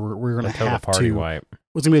scenes where we're going to have party wipe.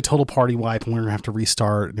 It was going to be a total party wipe, and we were going to have to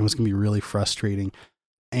restart, and it was going to be really frustrating.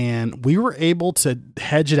 And we were able to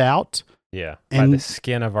hedge it out. Yeah, by the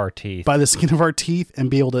skin of our teeth. By the skin of our teeth, and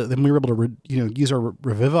be able to. Then we were able to, use our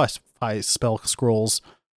revivify spell scrolls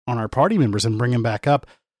on our party members and bring them back up.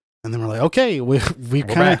 And then we're like, okay, we've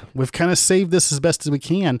kind of saved this as best as we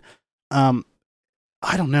can. I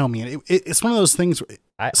don't know, man. It's one of those things.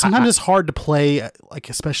 Sometimes it's hard to play, like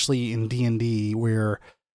especially in D&D, where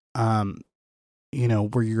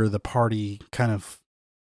where you're the party kind of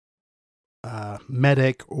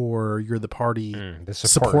medic, or you're the party the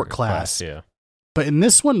support class. Yeah. But in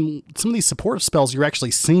this one, some of these support spells, you're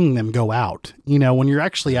actually seeing them go out. When you're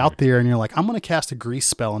actually out there and you're like, I'm going to cast a grease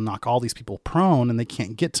spell and knock all these people prone and they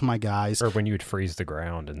can't get to my guys. Or when you would freeze the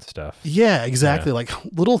ground and stuff. Yeah, exactly. Yeah. Like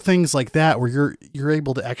little things like that where you're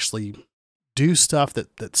able to actually do stuff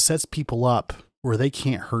that sets people up where they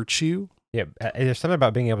can't hurt you. Yeah, there's something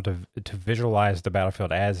about being able to visualize the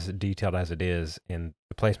battlefield as detailed as it is, and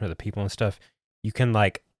the placement of the people and stuff. You can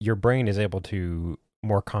your brain is able to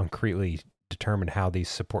more concretely determine how these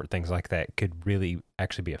support things like that could really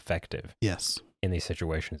actually be effective. Yes. In these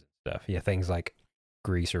situations and stuff. Yeah, things like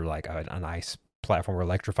grease or like an ice platform where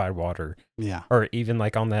electrified water. Yeah. Or even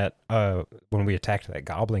like on that, when we attacked that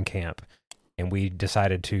goblin camp and we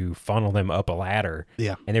decided to funnel them up a ladder.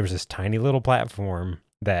 Yeah. And there was this tiny little platform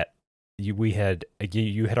that you had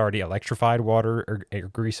already electrified water or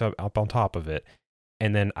grease up on top of it.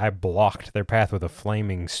 And then I blocked their path with a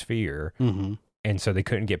flaming sphere. Mm-hmm. And so they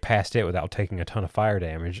couldn't get past it without taking a ton of fire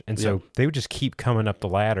damage. And so they would just keep coming up the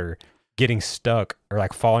ladder, getting stuck or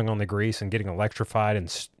like falling on the grease and getting electrified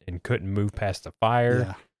and couldn't move past the fire.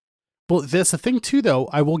 Yeah. Well, that's the thing too, though.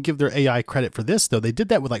 I will give their AI credit for this, though. They did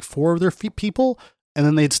that with like 4 of their people, and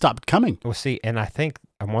then they'd stopped coming. Well, see, and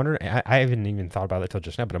I'm wondering, I haven't even thought about it till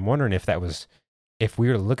just now, but I'm wondering if if we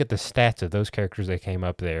were to look at the stats of those characters that came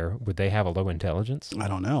up there, would they have a low intelligence? I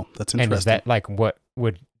don't know. That's interesting. And is that like what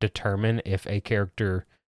would determine if a character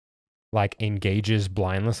like engages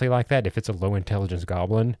blindlessly like that? If it's a low intelligence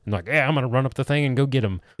goblin and like, yeah, I'm going to run up the thing and go get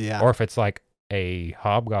him. Yeah. Or if it's like a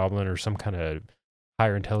hobgoblin or some kind of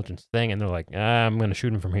higher intelligence thing and they're like, I'm going to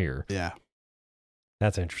shoot him from here. Yeah.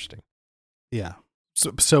 That's interesting. Yeah.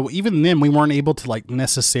 So even then we weren't able to like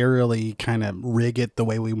necessarily kind of rig it the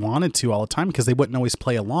way we wanted to all the time because they wouldn't always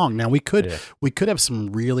play along. Now we could have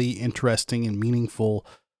some really interesting and meaningful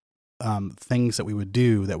things that we would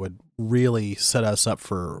do that would really set us up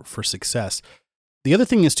for success. The other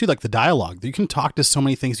thing is too, like the dialogue. You can talk to so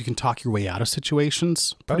many things. You can talk your way out of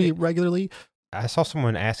situations pretty regularly. I saw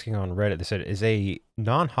someone asking on Reddit that said, is a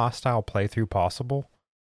non-hostile playthrough possible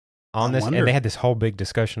on this? And they had this whole big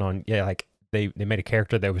discussion on, like they made a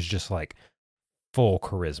character that was just like full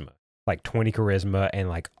charisma, like 20 charisma and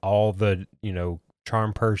like all the,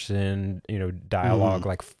 charm person, dialogue,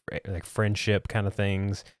 like friendship kind of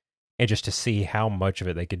things. And just to see how much of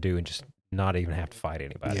it they could do and just not even have to fight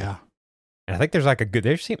anybody. Yeah. And I think there's like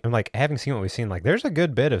having seen what we've seen, like there's a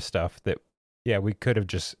good bit of stuff that, we could have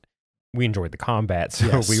we enjoyed the combat,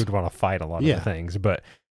 so we would want to fight a lot of the things. But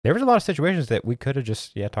there was a lot of situations that we could have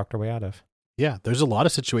just, talked our way out of. Yeah, there's a lot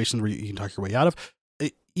of situations where you can talk your way out of.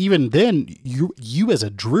 Even then, you as a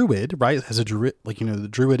druid, right? As a druid, the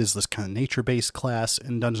druid is this kind of nature-based class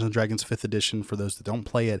in Dungeons & Dragons 5th edition for those that don't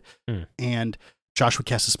play it. And Josh would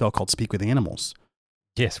cast a spell called Speak with Animals.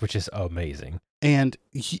 Yes, which is amazing. And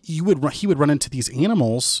he would run into these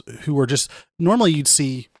animals who were just, normally you'd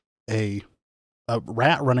see a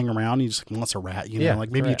rat running around. You just like, well, it's a rat,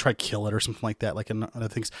 like maybe you try to kill it or something like that, like in other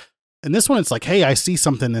things. And this one, it's like, hey, I see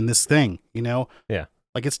something in this thing, Yeah.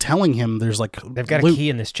 Like it's telling him there's like they've got a key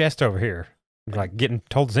in this chest over here. Like getting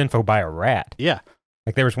told this info by a rat. Yeah.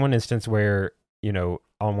 Like there was one instance where, on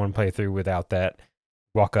one playthrough without that,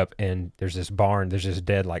 walk up and there's this barn, there's this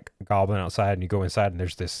dead like goblin outside, and you go inside and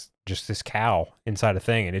there's this cow inside a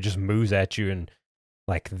thing, and it just moves at you, and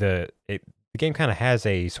like the game kind of has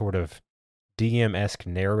a sort of DM-esque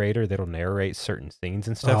narrator that'll narrate certain scenes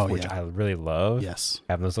and stuff, which I really love. Yes.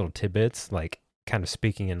 Having those little tidbits, like kind of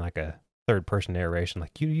speaking in like a third person narration,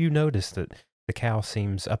 like you notice that the cow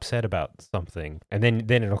seems upset about something, and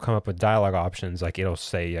then it'll come up with dialogue options, like it'll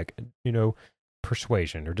say like,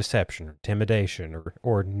 persuasion or deception or intimidation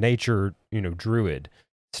or nature, druid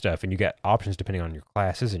stuff, and you get options depending on your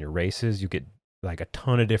classes and your races. You get like a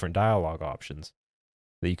ton of different dialogue options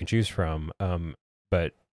that you can choose from,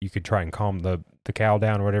 but you could try and calm the cow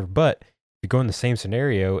down or whatever. But if you go in the same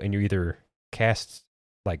scenario and you either cast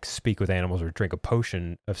like Speak with Animals or drink a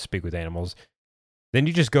potion of Speak with Animals, then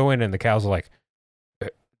you just go in and the cows are like,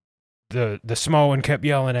 the small one kept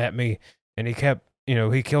yelling at me and he kept,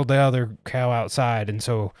 he killed the other cow outside, and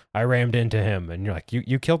so I rammed into him. And you're like,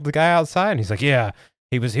 you killed the guy outside? And he's like, yeah,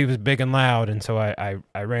 he was big and loud, and so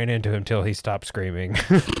I ran into him till he stopped screaming.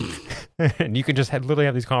 And you can just literally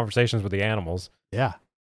have these conversations with the animals. Yeah.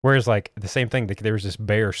 Whereas like the same thing, there was this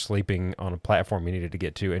bear sleeping on a platform you needed to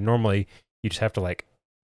get to, and normally you just have to like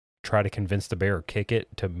try to convince the bear or kick it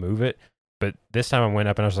to move it. But this time I went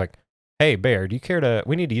up and I was like, hey, bear,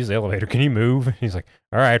 we need to use the elevator. Can you move? And he's like,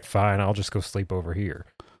 all right, fine. I'll just go sleep over here.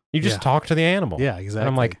 You just talk to the animal. Yeah, exactly. And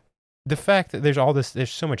I'm like, the fact that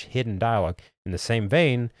there's so much hidden dialogue. In the same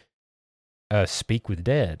vein, Speak with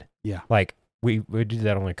Dead. Yeah. Like, we did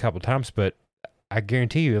that only a couple of times, but I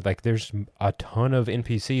guarantee you, like, there's a ton of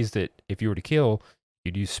NPCs that if you were to kill,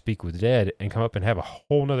 you'd use Speak with Dead and come up and have a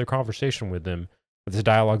whole nother conversation with them with this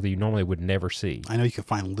dialogue that you normally would never see. I know you can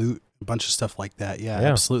find loot, a bunch of stuff like that. Yeah,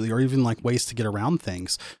 absolutely. Or even like ways to get around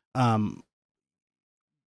things.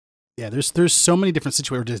 There's so many different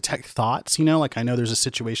situations to detect thoughts, like I know there's a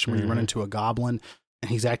situation where you run into a goblin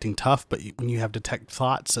and he's acting tough, but when you have detect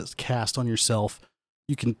thoughts that's cast on yourself,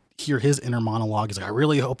 you can hear his inner monologue. He's like, I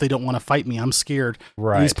really hope they don't want to fight me. I'm scared.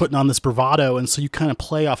 Right. And he's putting on this bravado. And so you kind of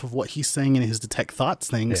play off of what he's saying in his detect thoughts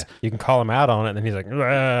things. Yeah. You can call him out on it. And then he's like, and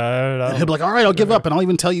he'll be like, all right, I'll give up. And I'll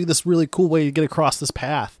even tell you this really cool way to get across this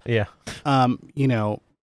path. Yeah. You know,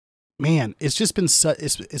 man, it's just been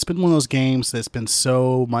it's been one of those games that's been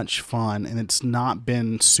so much fun, and it's not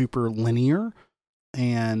been super linear.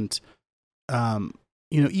 And,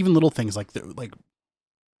 you know, even little things like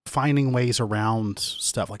finding ways around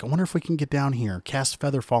stuff. Like, I wonder if we can get down here, cast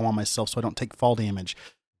feather fall on myself so I don't take fall damage,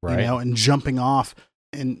 right. You know, and jumping off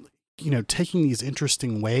and, you know, taking these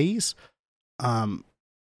interesting ways.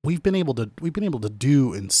 We've been able to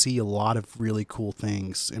do and see a lot of really cool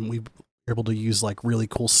things, and we've been able to use like really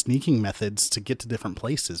cool sneaking methods to get to different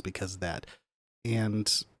places because of that.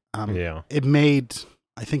 And,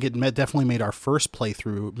 I think it definitely made our first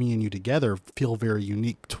playthrough, me and you together, feel very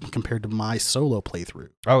unique compared to my solo playthrough.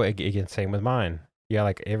 Oh, again, same with mine. Yeah,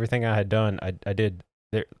 like everything I had done, I did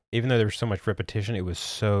there. Even though there was so much repetition, it was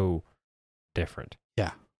so different.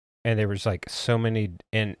 Yeah, and there was like so many,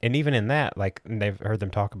 and even in that, like they've heard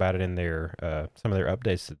them talk about it in their some of their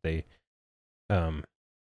updates that they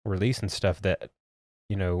release and stuff. That,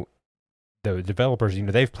 you know, the developers, you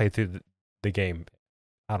know, they've played through the game,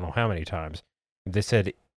 I don't know how many times. They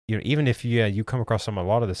said, you know, even if you come across a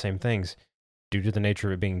lot of the same things, due to the nature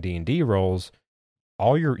of it being D&D roles,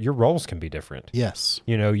 all your roles can be different. Yes.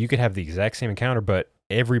 You know, you could have the exact same encounter, but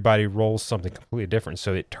everybody rolls something completely different,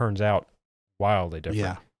 so it turns out wildly different.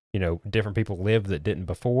 Yeah. You know, different people live that didn't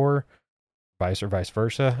before, vice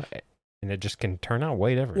versa, and it just can turn out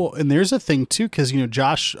way different. Well, and there's a thing too, because, you know,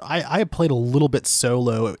 Josh, I played a little bit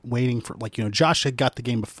solo, waiting for, like, you know, Josh had got the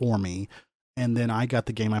game before me. And then I got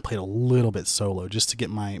the game. I played a little bit solo just to get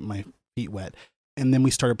my feet wet. And then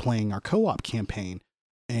we started playing our co-op campaign,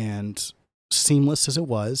 and seamless as it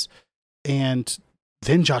was. And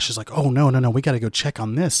then Josh is like, oh, no, we got to go check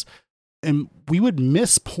on this. And we would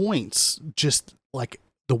miss points, just like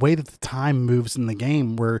the way that the time moves in the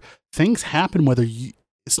game, where things happen,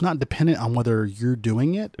 it's not dependent on whether you're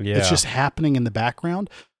doing it. Yeah. It's just happening in the background.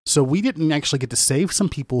 So we didn't actually get to save some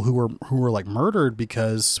people who were like murdered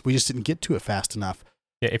because we just didn't get to it fast enough.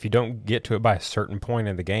 Yeah, if you don't get to it by a certain point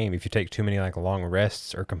in the game, if you take too many like long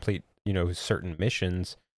rests or complete, you know, certain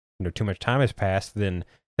missions, you know, too much time has passed, then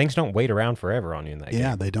things don't wait around forever on you in that game.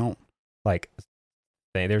 Yeah, they don't. Like,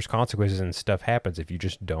 there's consequences and stuff happens if you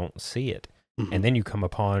just don't see it. Mm-hmm. And then you come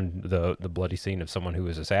upon the bloody scene of someone who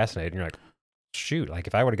was assassinated, and you're like, shoot, like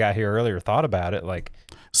if I would have got here earlier, thought about it, like.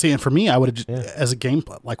 See, and for me, I would have, as a game,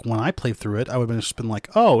 like when I played through it, I would have just been like,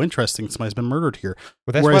 oh, interesting, somebody's been murdered here.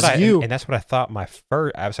 Well, that's whereas and that's what I thought my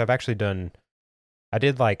first, so I've actually I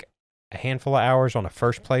did like a handful of hours on a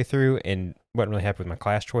first playthrough and wasn't really happy with my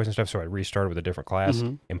class choice and stuff, so I restarted with a different class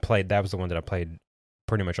and played, that was the one that I played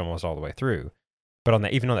pretty much almost all the way through.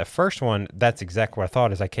 But even on that first one, that's exactly what I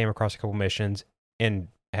thought. Is I came across a couple missions, and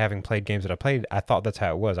having played games that I played, I thought that's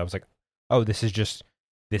how it was. I was like, oh, this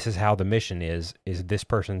is how the mission is this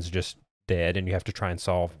person's just dead, and you have to try and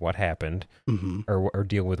solve what happened or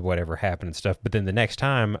deal with whatever happened and stuff. But then the next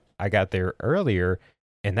time I got there earlier,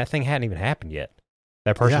 and that thing hadn't even happened yet.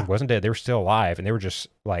 That person wasn't dead. They were still alive, and they were just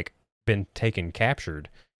like been captured.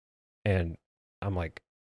 And I'm like,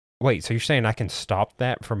 wait, so you're saying I can stop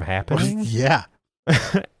that from happening? Yeah.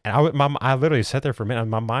 And I literally sat there for a minute,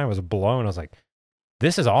 and my mind was blown. I was like,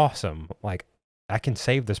 this is awesome. Like, I can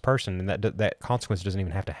save this person, and that consequence doesn't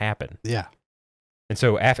even have to happen. Yeah. And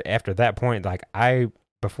so after that point, like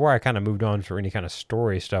before I kind of moved on for any kind of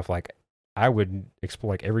story stuff, like I would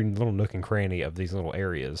explore like every little nook and cranny of these little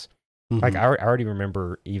areas. Like I already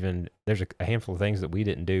remember, even there's a handful of things that we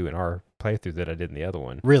didn't do in our playthrough that I did in the other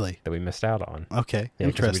one. Really? That we missed out on. Okay. Yeah,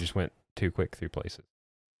 interesting. We just went too quick through places.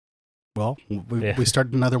 Well, we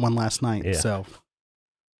started another one last night, so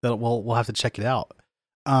we'll have to check it out.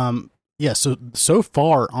 Yeah, so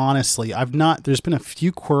far, honestly, there's been a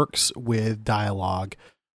few quirks with dialogue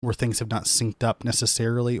where things have not synced up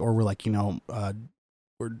necessarily, or we're like, you know,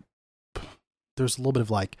 there's a little bit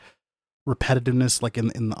of like repetitiveness, like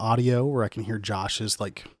in the audio, where I can hear Josh's,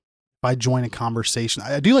 like, if I join a conversation,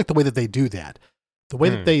 I do like the way that they do that. The way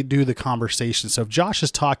that they do the conversation. So if Josh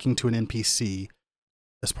is talking to an NPC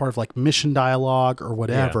as part of like mission dialogue or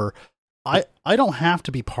whatever, I don't have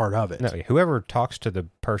to be part of it. No, whoever talks to the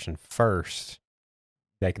person first,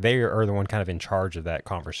 like they are the one kind of in charge of that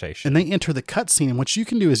conversation. And they enter the cutscene, and what you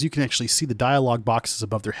can do is you can actually see the dialogue boxes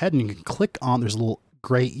above their head, and you can click on, there's a little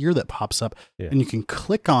gray ear that pops up, and you can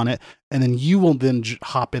click on it, and then you will then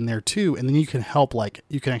hop in there too, and then you can help, like,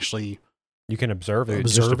 you can actually... You can observe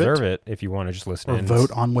it if you want to just listen or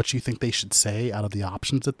vote on what you think they should say out of the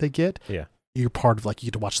options that they get. Yeah. you're part of, like, you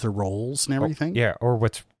get to watch their roles and everything. Yeah, or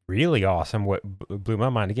what's really awesome, what blew my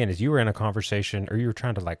mind again, is you were in a conversation or you were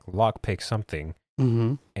trying to like lockpick something,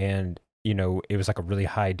 and it was like a really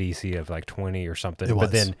high DC of like 20 or something.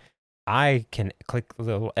 But then I can click the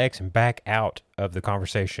little X and back out of the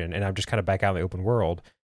conversation, and I'm just kind of back out in the open world.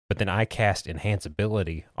 But then I cast enhance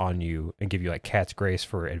ability on you and give you like Cat's Grace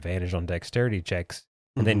for advantage on dexterity checks.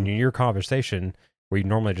 And then in your conversation, where you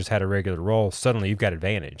normally just had a regular roll, suddenly you've got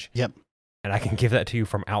advantage. Yep. And I can give that to you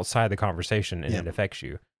from outside the conversation, and it affects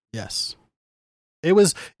you. Yes.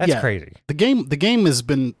 That's crazy. The game has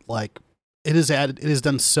been like, it has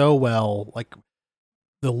done so well. Like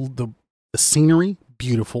the scenery,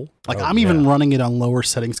 beautiful. Like I'm even running it on lower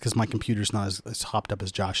settings because my computer's not as hopped up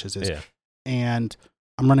as Josh's is. Yeah. And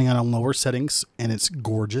I'm running it on lower settings, and it's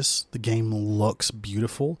gorgeous. The game looks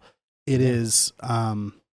beautiful. It is.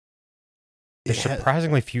 There's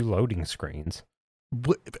surprisingly few loading screens,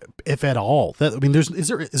 if at all. Is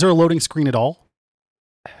there a loading screen at all?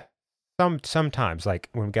 Sometimes, like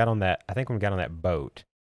when we got on that boat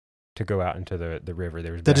to go out into the river,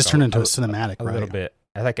 there was that just turned into a cinematic, a right? little bit.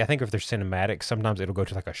 I think if there's cinematic, sometimes it'll go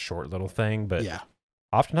to like a short little thing, but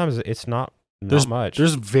oftentimes it's not much.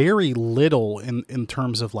 There's very little in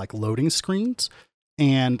terms of like loading screens,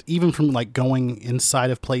 and even from like going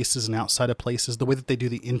inside of places and outside of places, the way that they do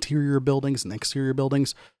the interior buildings and exterior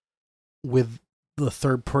buildings with the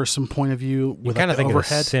third person point of view, with kind of think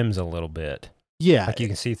overhead. Of the Sims a little bit. Yeah. Like you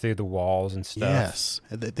can see through the walls and stuff. Yes.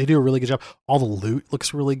 They do a really good job. All the loot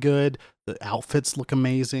looks really good. The outfits look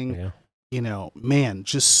amazing. Yeah. Man,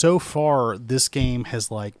 just so far, this game has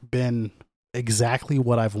like been exactly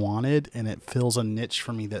what I've wanted, and it fills a niche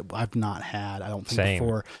for me that I've not had, I don't think,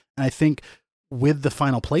 before. And I think with the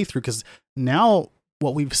final playthrough, because now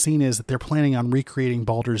what we've seen is that they're planning on recreating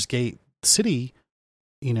Baldur's Gate City,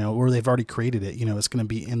 or they've already created it. It's going to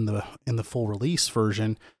be in the full release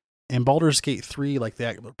version. And Baldur's Gate 3, like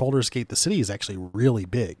that, Baldur's Gate, the city is actually really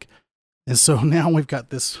big. And so now we've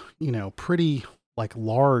got this, pretty like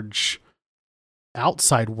large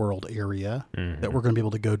outside world area that we're going to be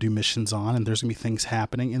able to go do missions on. And there's going to be things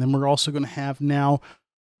happening. And then we're also going to have now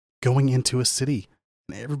going into a city.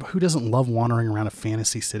 And everybody, who doesn't love wandering around a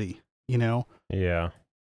fantasy city, Yeah.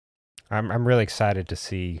 I'm really excited to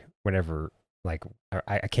see whenever, like,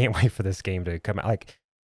 I can't wait for this game to come out. Like,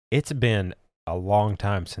 it's been a long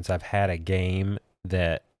time since I've had a game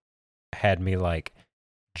that had me like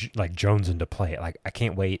jonesing to play it. Like I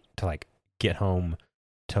can't wait to like get home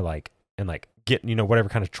to like and like get whatever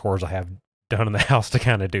kind of chores I have done in the house to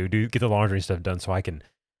kind of do get the laundry and stuff done so I can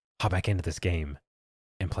hop back into this game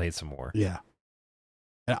and play it some more. Yeah.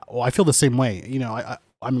 And I feel the same way.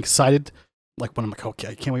 I'm excited. Like when I'm like, okay,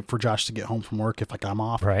 I can't wait for Josh to get home from work if like I'm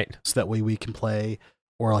off, right? So that way we can play.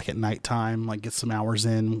 Or like at nighttime, like get some hours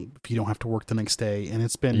in if you don't have to work the next day. And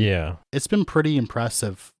it's been pretty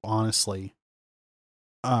impressive, honestly.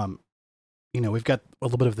 We've got a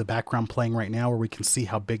little bit of the background playing right now where we can see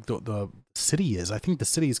how big the city is. I think the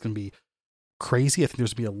city is going to be crazy. I think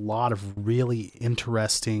there's going to be a lot of really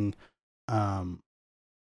interesting,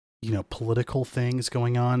 political things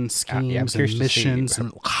going on, schemes and missions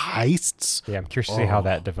and heists. Yeah, I'm curious to see how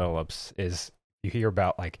that develops. Is you hear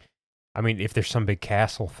about like, I mean, if there's some big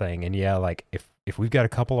castle thing, and like if we've got a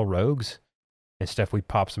couple of rogues and stuff, we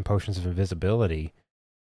pop some potions of invisibility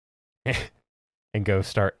and go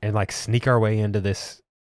start and like sneak our way into this.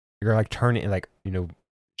 You're like turning like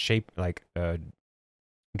shape like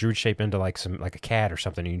druid shape into like some like a cat or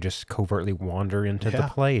something. And you just covertly wander into the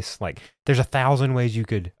place. Like there's 1,000 ways you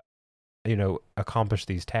could accomplish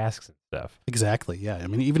these tasks and stuff. Exactly. Yeah. I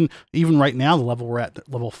mean, even right now, the level we're at,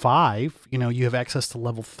 level 5, you have access to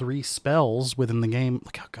level 3 spells within the game.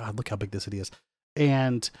 Look how big this city is.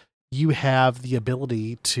 And you have the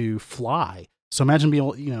ability to fly. So imagine being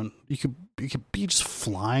able, you could be just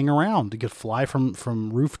flying around. You could fly from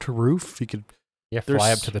roof to roof. You could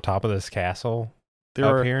fly up to the top of this castle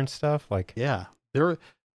up here and stuff. Like, I'm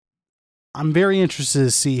very interested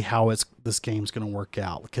to see how this game's going to work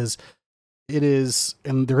out, because it is,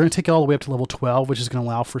 and they're going to take it all the way up to level 12, which is going to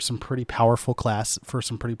allow for some pretty powerful class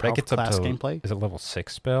gameplay. Is it level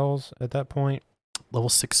 6 spells at that point? Level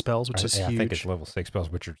 6 spells, which is huge. I think it's level 6 spells,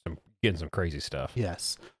 which are getting some crazy stuff.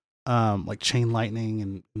 Yes. Like chain lightning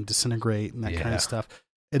and disintegrate and that kind of stuff.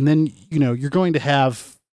 And then, you're going to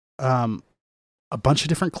have a bunch of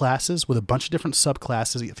different classes with a bunch of different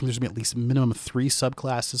subclasses. I think there's going to be at least a minimum of 3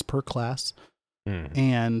 subclasses per class.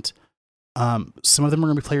 And some of them are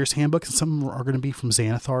going to be Player's Handbook, and some are going to be from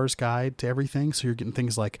Xanathar's Guide to Everything. So you're getting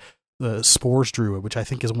things like the Spores Druid, which I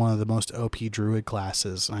think is one of the most OP Druid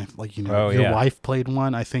classes. And your wife played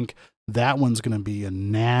one. I think that one's going to be a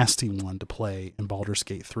nasty one to play in Baldur's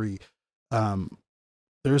Gate 3.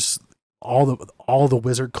 There's all the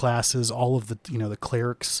wizard classes, all of the the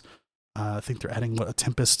clerics. I think they're adding a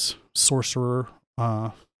Tempest sorcerer,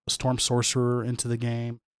 a Storm sorcerer into the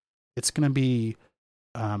game. It's going to be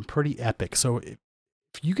pretty epic. So if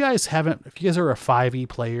you guys are a 5e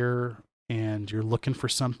player and you're looking for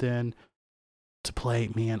something to play,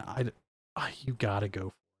 man, you gotta go for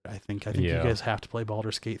it. I think you guys have to play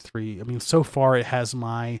Baldur's Gate 3. I mean, so far it has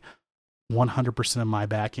my 100% of my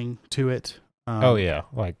backing to it.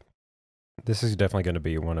 Like this is definitely going to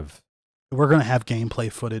be one of. We're going to have gameplay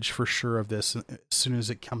footage for sure of this as soon as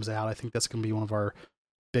it comes out. I think that's going to be one of our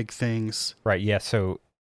big things. Right. Yeah. So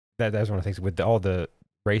that's one of the things with all the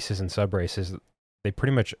races and sub races. They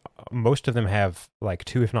pretty much, most of them have like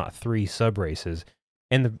 2, if not 3 sub races,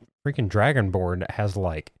 and the freaking Dragonborn has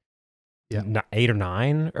like 8 or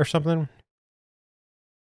 9 or something.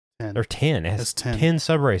 10. Or 10. It has 10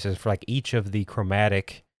 sub races for like each of the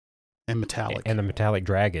chromatic and metallic and the metallic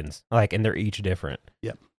dragons. Like, and they're each different.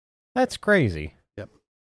 Yep. That's crazy. Yep.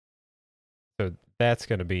 So that's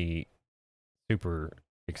going to be super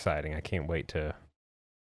exciting. I can't wait to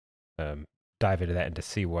dive into that and to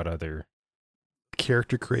see what other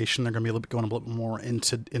character creation. They're going to be going a little bit more in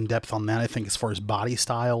depth on that. I think as far as body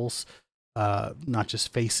styles, not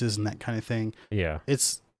just faces and that kind of thing. Yeah.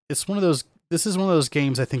 It's one of those. This is one of those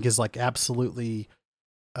games I think is like absolutely,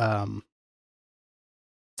 to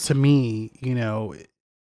me,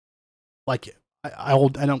 like. I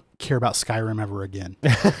don't care about Skyrim ever again.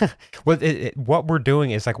 Well, what we're doing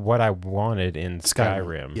is like what I wanted in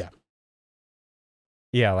Skyrim. Yeah.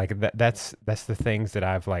 Yeah, like that's the things that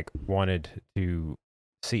I've like wanted to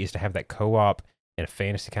see, is to have that co-op and a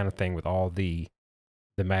fantasy kind of thing with all the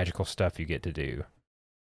magical stuff you get to do.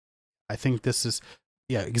 I think this is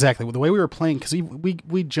exactly. The way we were playing, because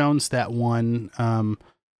we jonesed that one.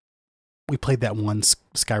 We played that one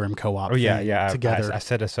Skyrim co-op. Together. I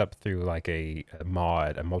set us up through like a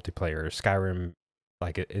mod, a multiplayer Skyrim,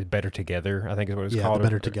 like it Better Together, I think is what it's called. The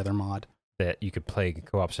Better Together mod that you could play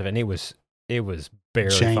co-op stuff, and it was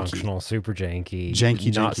barely functional, super janky,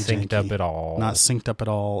 not synced up at all. Not synced up at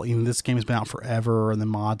all. Even this game has been out forever, and the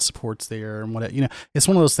mod support's there, and what it's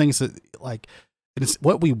one of those things that like. It's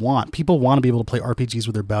what we want. People want to be able to play RPGs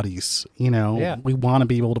with their buddies. We want to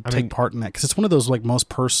be able to take part in that, because it's one of those like most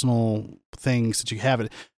personal things that you have.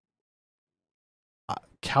 It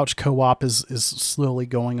couch co-op is slowly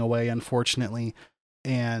going away, unfortunately,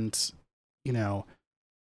 and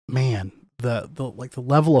man, the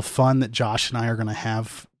level of fun that Josh and I are going to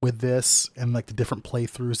have with this, and like the different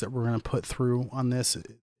playthroughs that we're going to put through on this,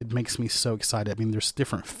 it makes me so excited. I mean, there's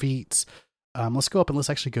different feats. Let's go up and let's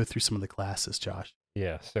actually go through some of the classes, Josh.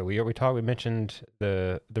 Yeah, so we mentioned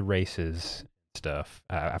the races stuff.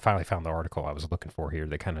 I finally found the article I was looking for here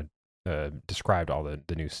that kind of described all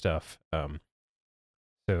the new stuff.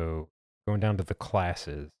 So going down to the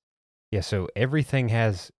classes. Yeah, so everything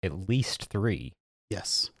has at least 3.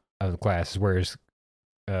 Yes. Of the classes, whereas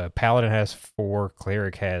Paladin has 4,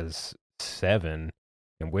 Cleric has 7,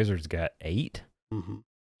 and Wizard's got 8. Mm-hmm.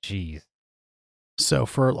 Jeez. So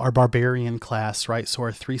for our Barbarian class, right? So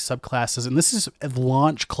our 3 subclasses, and this is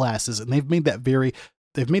launch classes, and they've made that very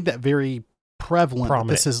prevalent. Prominent.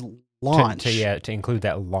 This is launch. To include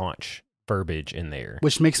that launch verbiage in there.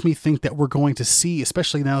 Which makes me think that we're going to see,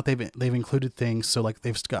 especially now that they've included things, so like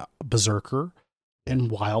they've got Berserker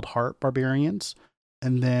and Wildheart Barbarians.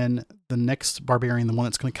 And then the next Barbarian, the one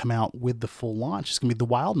that's going to come out with the full launch, is going to be the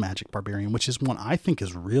Wild Magic Barbarian, which is one I think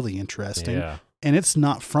is really interesting. Yeah. And it's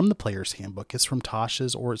not from the player's handbook. It's from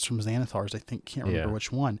Tasha's, or it's from Xanathar's. I think, can't remember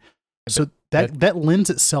which one. So that lends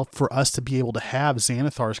itself for us to be able to have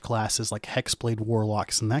Xanathar's classes like Hexblade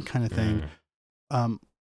Warlocks and that kind of thing. I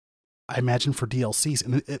imagine for DLCs,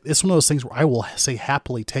 and it's one of those things where I will say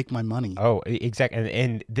happily take my money. Oh, exactly.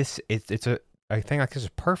 And this I think like this is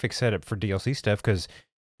a perfect setup for DLC stuff, because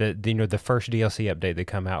the first DLC update they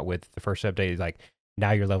come out with, the first update is like,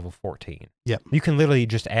 now you're level 14. Yep. You can literally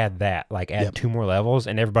just add that, like add 2 more levels,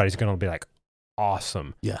 and everybody's going to be like,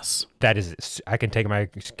 awesome. Yes. That is, I can take my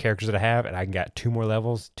characters that I have, and I can get 2 more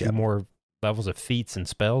levels, 2 more levels of feats and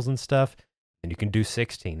spells and stuff, and you can do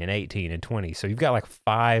 16 and 18 and 20. So you've got like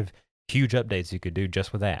 5 huge updates you could do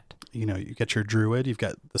just with that. You got your Druid, you've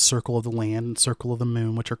got the Circle of the Land and Circle of the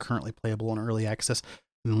Moon, which are currently playable in early access.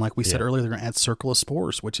 And like we said earlier, they're going to add Circle of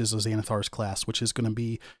Spores, which is a Xanathar's class, which is going to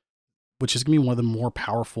be one of the more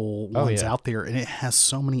powerful ones out there. And it has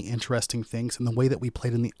so many interesting things. And the way that we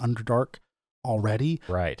played in the Underdark already,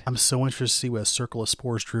 right? I'm so interested to see what a Circle of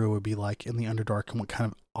Spores Druid would be like in the Underdark, and what kind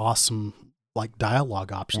of awesome like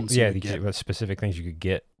dialogue options you get. What specific things you could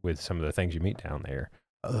get with some of the things you meet down there.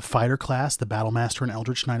 The fighter class, the Battle Master and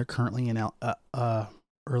Eldritch Knight are currently in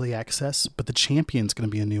early access, but the Champion's going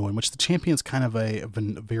to be a new one, which the Champion's kind of a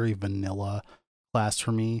very vanilla class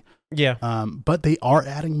for me. Yeah. But they are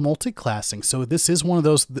adding multi-classing. So this is one of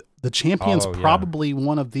those, the Champion's probably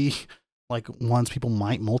one of the like ones people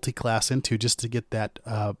might multi-class into just to get that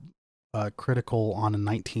critical on a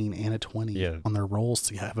 19 and a 20 on their rolls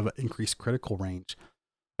to have an increased critical range.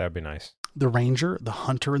 That'd be nice. The Ranger, the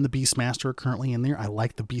Hunter, and the Beastmaster are currently in there. I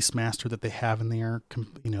like the Beastmaster that they have in there.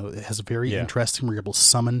 It has a very interesting, where you're able to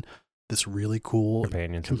summon this really cool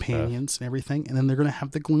companions and everything. And then they're going to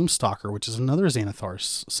have the Gloomstalker, which is another Xanathar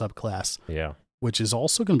subclass. Yeah. Which is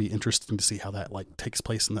also going to be interesting to see how that like takes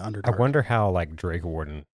place in the Underdark. I wonder how like Drake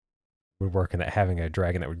Warden would work in that, having a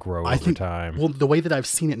dragon that would grow over time. Well, the way that I've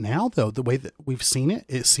seen it now, though, the way that we've seen it,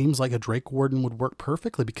 it seems like a Drake Warden would work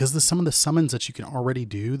perfectly because some of the summons that you can already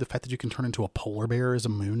do, the fact that you can turn into a polar bear as a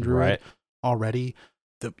moon druid already,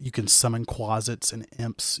 you can summon quasits and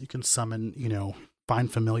imps, you can summon,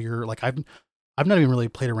 Find Familiar. Like I've not even really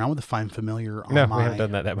played around with the Find Familiar on we haven't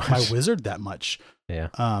done that much. My wizard that much.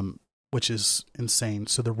 Yeah. Which is insane.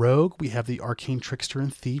 So the Rogue, we have the Arcane Trickster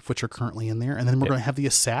and Thief, which are currently in there. And then we're going to have the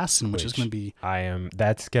Assassin, which is going to be...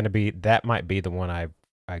 that might be the one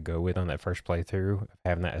I go with on that first playthrough,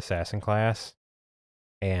 having that Assassin class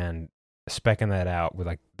and speccing that out with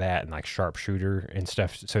like that and like sharpshooter and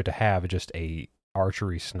stuff. So to have just a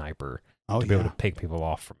archery sniper to be able to pick people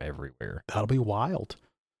off from everywhere. That'll be wild.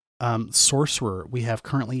 Sorcerer, we have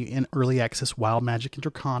currently in early access Wild Magic and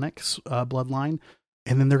Draconics bloodline.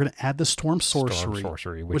 And then they're going to add the Storm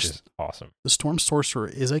Sorcery, which is awesome. The Storm Sorcerer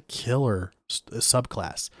is a killer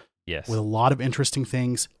subclass. Yes. With a lot of interesting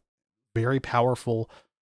things, very powerful,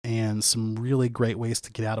 and some really great ways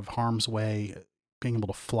to get out of harm's way. Being able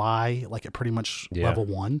to fly like at pretty much level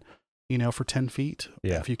 1, for 10 feet.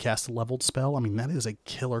 Yeah. If you cast a leveled spell, I mean, that is a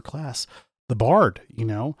killer class. The Bard,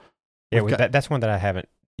 Yeah, that's one that I haven't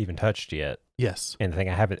even touched yet. Yes. And the thing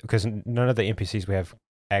I haven't, because none of the NPCs we have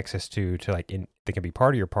access to like they can be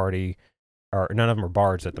part of your party, or none of them are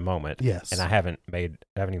bards at the moment. Yes. And I haven't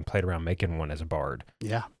even played around making one as a bard.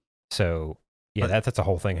 Yeah. So that's a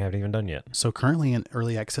whole thing I haven't even done yet. So currently in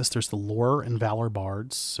early access, there's the Lore and Valor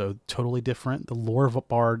bards. So totally different. The Lore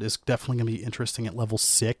bard is definitely going to be interesting at level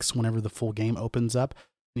 6 whenever the full game opens up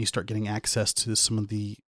and you start getting access to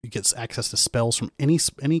you get access to spells from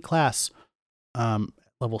any class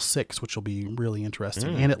level 6, which will be really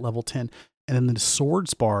interesting, and at level 10. And then the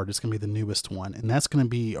Swords Bard is going to be the newest one, and that's going to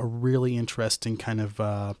be a really interesting kind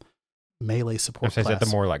of melee support class. Is that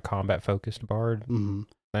the more like combat-focused bard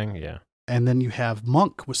thing? Yeah. And then you have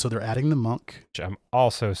Monk, so they're adding the Monk. Which I'm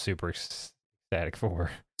also super ecstatic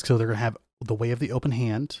for. So they're going to have the Way of the Open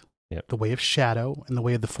Hand, the Way of Shadow, and the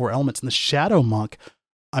Way of the Four Elements. And the Shadow Monk,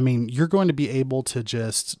 I mean, you're going to be able to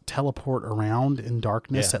just teleport around in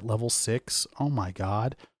darkness at level 6. Oh my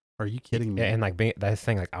God. Are you kidding me? Yeah, and like that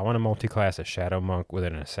thing, like I want to multi-class a Shadow Monk with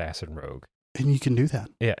an Assassin Rogue. And you can do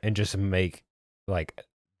that. Yeah, and just make like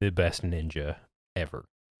the best ninja ever.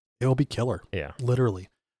 It will be killer. Yeah. Literally.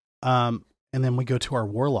 And then we go to our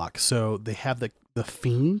Warlock. So they have the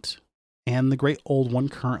Fiend and the Great Old One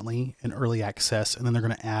currently in early access, and then they're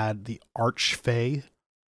going to add the Archfey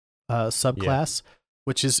subclass,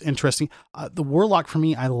 which is interesting. The Warlock, for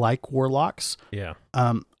me, I like Warlocks. Yeah.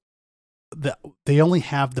 They only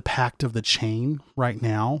have the Pact of the Chain right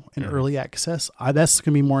now in early access. That's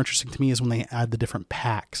going to be more interesting to me is when they add the different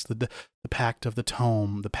pacts, the Pact of the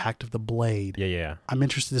Tome, the Pact of the Blade. Yeah. I'm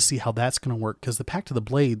interested to see how that's going to work because the Pact of the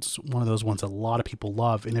Blade's one of those ones that a lot of people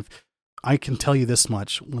love. And if I can tell you this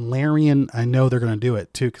much, when Larian, I know they're going to do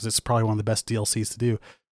it too because it's probably one of the best DLCs to do.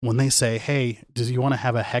 When they say, "Hey, do you want to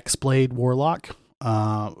have a Hexblade Warlock?"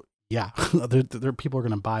 Yeah, people are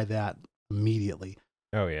going to buy that immediately.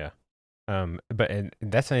 Oh yeah. But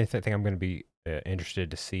that's another thing I'm going to be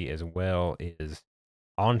interested to see as well is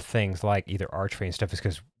on things like either Archfey and stuff, is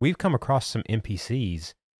because we've come across some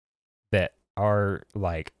NPCs that are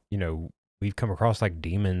like, we've come across like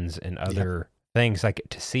demons and other things, like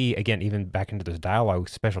to see, again, even back into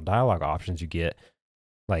those special dialogue options you get,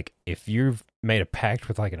 like if you've made a pact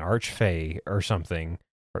with like an Archfey or something,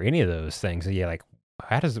 or any of those things, like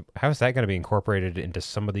how is that going to be incorporated into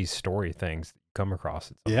some of these story things that you come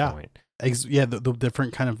across at some point? The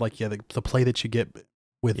different kind of like, the play that you get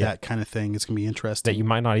with that kind of thing is going to be interesting. That you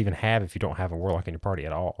might not even have if you don't have a Warlock in your party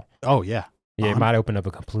at all. Oh, yeah. Yeah, it might open up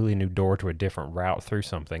a completely new door to a different route through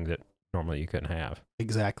something that normally you couldn't have.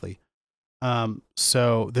 Exactly.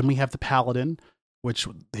 So then we have the Paladin, which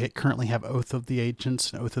they currently have Oath of the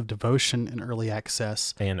Ancients and Oath of Devotion in early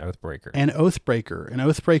access. And Oathbreaker. And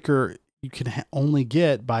Oathbreaker, you can only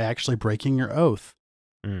get by actually breaking your oath.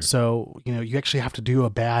 So, you actually have to do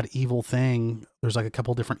a bad, evil thing. There's like a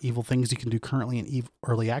couple different evil things you can do currently in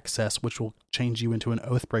early access, which will change you into an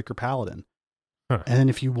Oathbreaker Paladin. Huh. And then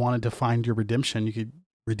if you wanted to find your redemption, you could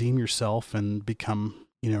redeem yourself and become,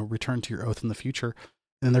 return to your oath in the future.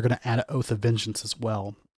 And then they're going to add an Oath of Vengeance as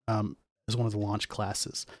well, as one of the launch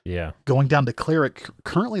classes. Yeah. Going down to Cleric,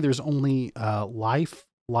 currently there's only Life,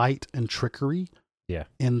 Light, and Trickery. Yeah.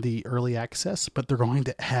 In the early access, but they're going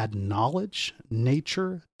to add Knowledge,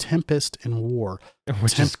 Nature, Tempest, and War.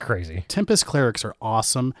 Which is crazy. Tempest clerics are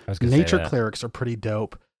awesome. Nature clerics are pretty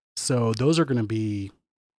dope. So those are going to be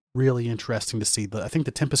really interesting to see. I think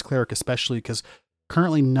the Tempest cleric especially, because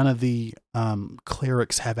currently none of the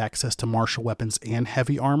clerics have access to martial weapons and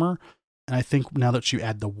heavy armor. And I think now that you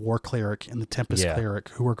add the War cleric and the Tempest cleric,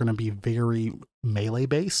 who are going to be very melee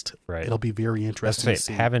based, right? It'll be very interesting to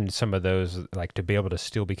see. Having some of those, like, to be able to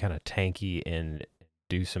still be kind of tanky and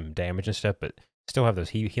do some damage and stuff, but still have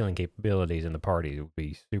those healing capabilities in the party would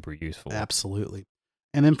be super useful. Absolutely.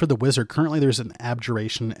 And then for the wizard, currently there's an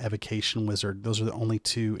Abjuration, Evocation wizard. Those are the only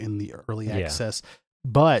two in the early access.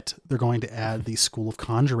 But they're going to add the School of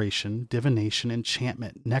Conjuration, Divination,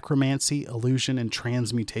 Enchantment, Necromancy, Illusion, and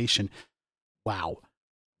Transmutation. Wow.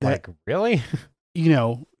 Really?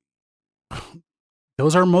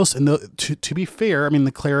 Those are most, and to be fair, I mean,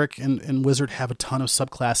 the Cleric and Wizard have a ton of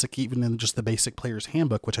subclassic, even in just the basic Player's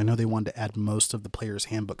Handbook, which I know they wanted to add most of the Player's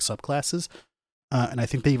Handbook subclasses. And I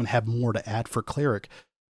think they even have more to add for Cleric.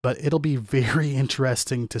 But it'll be very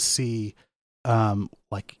interesting to see,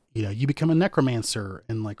 you become a Necromancer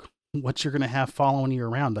and, what you're going to have following you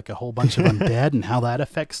around, like a whole bunch of undead and how that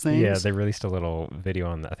affects things. Yeah, they released a little video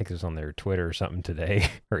on, I think it was on their Twitter or something today,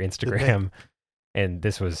 or Instagram. And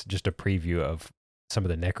this was just a preview of some of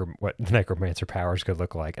the what Necromancer powers could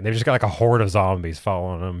look like. And they've just got like a horde of zombies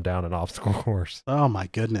following them down an obstacle course. Oh my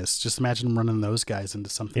goodness. Just imagine running those guys into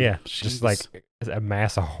something. Yeah, just like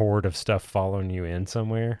amass a horde of stuff following you in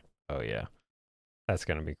somewhere. Oh yeah. That's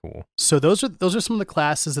going to be cool. So those are some of the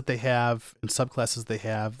classes that they have and subclasses they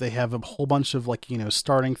have. They have a whole bunch of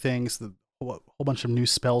starting things, a whole bunch of new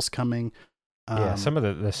spells coming. Yeah, some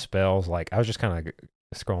of the spells, I was just kind of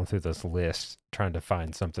scrolling through this list trying to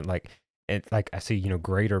find something I see,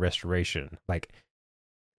 Greater Restoration.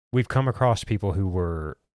 We've come across people who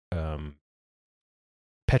were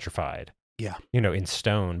petrified. Yeah. In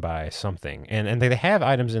stone by something. And they have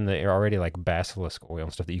items in there already, like basilisk oil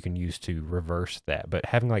and stuff that you can use to reverse that. But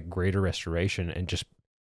having Greater Restoration and just,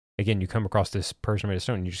 again, you come across this person made of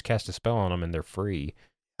stone and you just cast a spell on them and they're free.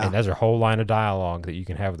 Yeah. And there's a whole line of dialogue that you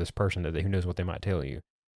can have with this person who knows what they might tell you.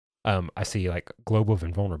 I see Globe of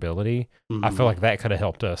Invulnerability. Mm-hmm. I feel like that could have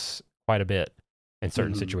helped us quite a bit in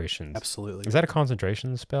certain situations. Absolutely. Is that a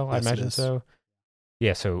concentration spell? Yes, I imagine so.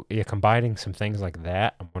 Yeah, so combining some things like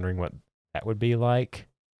that, I'm wondering what that would be like.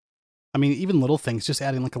 I mean, even little things, just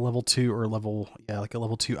adding a level 2 or a level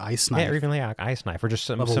 2 ice knife. Yeah, or even ice knife, or just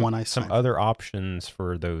some other options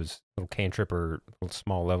for those little cantrip or little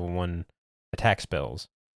small level 1 attack spells.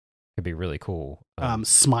 Could be really cool.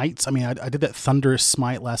 Smites. I mean, I did that Thunderous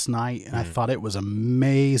Smite last night, and I thought it was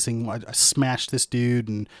amazing. I smashed this dude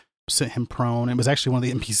and sent him prone. It was actually one of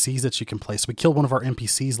the NPCs that you can play. So we killed one of our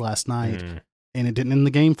NPCs last night, and it didn't end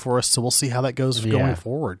the game for us. So we'll see how that goes going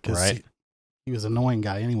forward. Because he was an annoying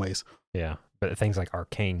guy anyways. Yeah, but things like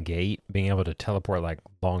Arcane Gate, being able to teleport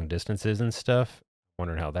long distances and stuff,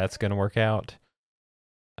 wondering how that's going to work out.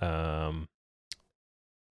 Let's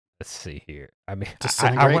see here. I mean,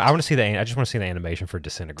 I want to see I just want to see the animation for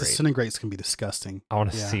Disintegrate. Disintegrate's going to be disgusting. I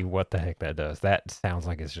want to see what the heck that does. That sounds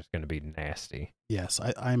like it's just going to be nasty. Yes,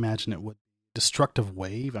 I imagine it would. Destructive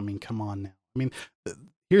Wave. I mean, come on now. I mean,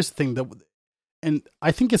 here's the thing and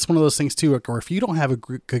I think it's one of those things too, or if you don't have a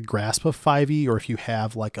good grasp of 5e, or if you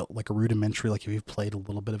have a rudimentary, if you've played a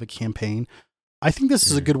little bit of a campaign, I think this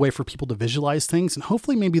is a good way for people to visualize things, and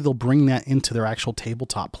hopefully maybe they'll bring that into their actual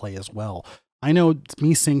tabletop play as well. I know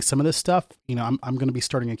me seeing some of this stuff, I'm going to be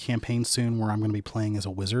starting a campaign soon where I'm going to be playing as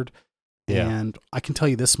a wizard. Yeah. And I can tell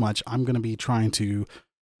you this much, I'm going to be trying to,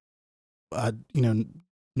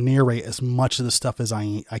 narrate as much of the stuff as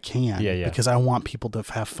I can. Yeah. Because I want people to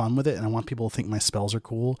have fun with it, and I want people to think my spells are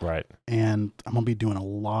cool. Right. And I'm going to be doing a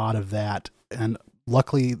lot of that. And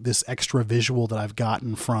luckily, this extra visual that I've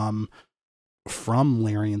gotten from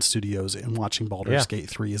Larian Studios and watching Baldur's Gate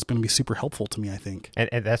 3 is going to be super helpful to me, I think.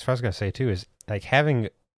 And that's what I was going to say too, is having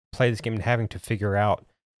played this game and having to figure out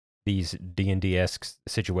these D&D-esque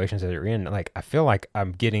situations that they're in, I feel like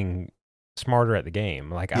I'm getting smarter at the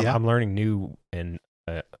game. I'm learning new and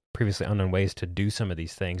previously unknown ways to do some of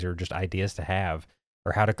these things, or just ideas to have,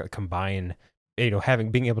 or how to combine,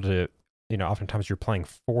 being able to oftentimes you're playing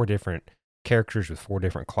 4 different characters with 4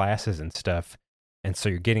 different classes and stuff, and so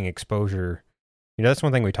you're getting exposure. That's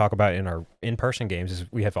one thing we talk about in our in-person games is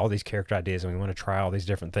we have all these character ideas and we want to try all these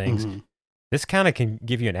different things. Mm-hmm. This kind of can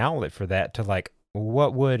give you an outlet for that to like,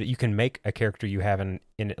 you can make a character you have in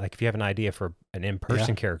it. Like if you have an idea for an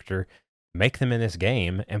in-person character, make them in this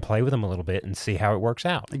game and play with them a little bit and see how it works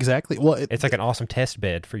out. Exactly. Well, it's like an awesome test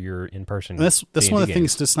bed for your in-person. That's one of the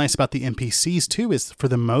things that's nice about the NPCs too, is for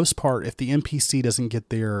the most part, if the NPC doesn't get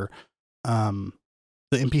the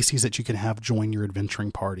NPCs that you can have join your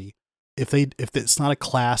adventuring party, if it's not a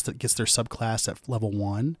class that gets their subclass at level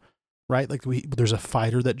 1, right? Like there's a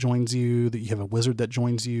fighter that joins you, that you have a wizard that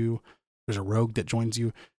joins you, there's a rogue that joins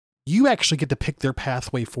you. You actually get to pick their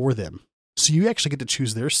pathway for them. So you actually get to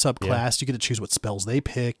choose their subclass. You get to choose what spells they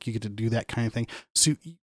pick. You get to do that kind of thing. So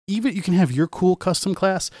even you can have your cool custom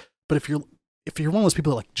class, but if you're one of those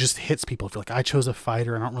people that like just hits people, if you're like, I chose a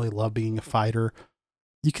fighter, I don't really love being a fighter,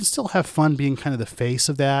 you can still have fun being kind of the face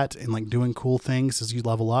of that and like doing cool things as you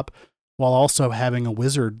level up, while also having a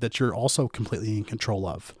wizard that you're also completely in control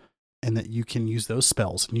of, and that you can use those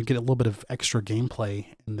spells and you get a little bit of extra gameplay,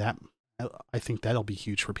 and that I think that'll be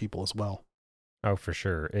huge for people as well. Oh, for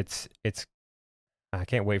sure. I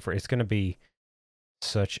can't wait for it. It's going to be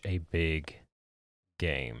such a big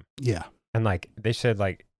game. Yeah. And like they said,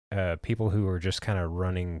 like people who are just kind of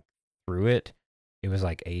running through it, it was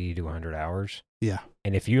like 80 to 100 hours. Yeah.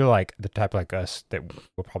 And if you're like the type like us that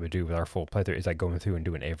we'll probably do with our full playthrough, is like going through and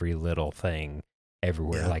doing every little thing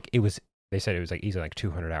everywhere. Yeah. Like they said it was like easily like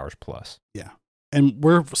 200 hours plus. Yeah. And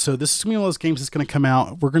so this is going to be one of those games that's going to come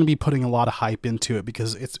out. We're going to be putting a lot of hype into it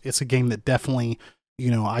because it's a game that definitely,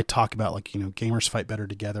 I talk about like, gamers fight better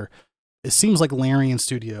together. It seems like Larian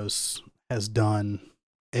Studios has done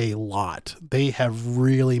a lot. They have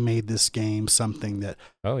really made this game something that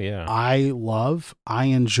I love, I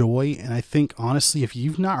enjoy, and I think honestly, if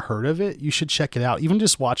you've not heard of it, you should check it out. Even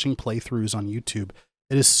just watching playthroughs on YouTube,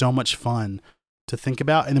 it is so much fun to think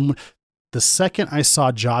about. And then the second I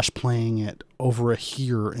saw Josh playing it over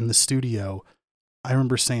here in the studio, I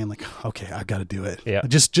remember saying like, okay, I've got to do it. Yeah.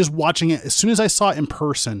 Just watching it. As soon as I saw it in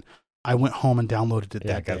person, I went home and downloaded it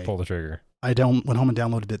that day. Got to pull the trigger. I went home and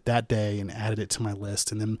downloaded it that day and added it to my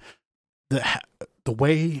list. And then the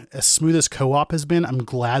way as smooth as co-op has been, I'm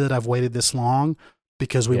glad that I've waited this long,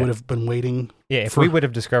 because we would have been waiting. Yeah, if we would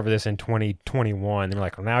have discovered this in 2021, then we're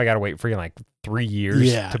like, well, now I got to wait for like 3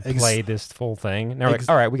 years to play this full thing. Now we're like,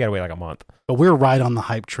 all right, we got to wait like a month. But we're right on the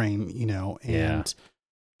hype train, and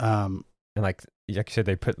and like you said,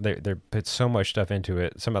 they put so much stuff into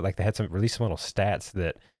it. They had released some little stats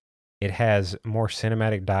that it has more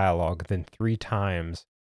cinematic dialogue than 3 times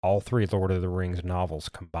all 3 Lord of the Rings novels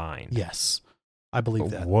combined. Yes, I believe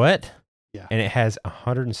that. What? Yeah. And it has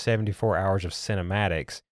 174 hours of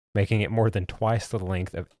cinematics, making it more than twice the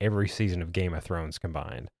length of every season of Game of Thrones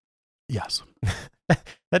combined. Yes.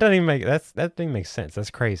 That doesn't even make sense.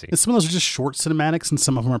 That's crazy. And some of those are just short cinematics, and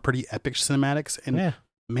some of them are pretty epic cinematics. And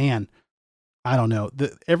man, I don't know.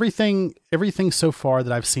 Everything so far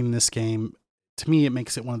that I've seen in this game, to me, it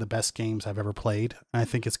makes it one of the best games I've ever played. And I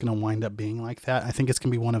think it's going to wind up being like that. I think it's going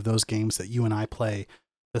to be one of those games that you and I play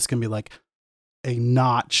that's going to be like a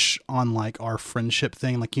notch on like our friendship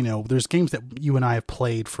thing. Like, there's games that you and I have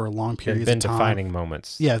played for a long period of time. Been defining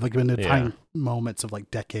moments. Yeah, like been defining moments of like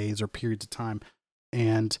decades or periods of time.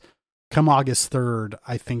 And come August 3rd,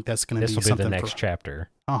 I think that's going to be something. This will be the next chapter.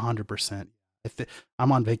 100%.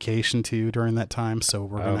 I'm on vacation too during that time, so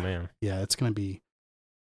we're gonna. Oh man. Yeah, it's gonna be.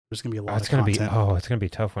 There's gonna be a lot of content. It's gonna be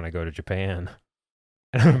tough when I go to Japan.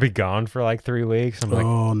 And I'm gonna be gone for like 3 weeks. I'm like,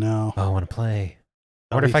 oh no, I want to play.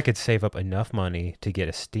 I wonder if I could save up enough money to get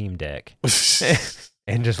a Steam Deck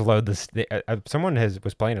and just load this. Someone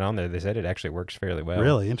was playing it on there. They said it actually works fairly well.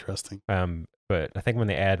 Really interesting. But I think when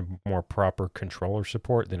they add more proper controller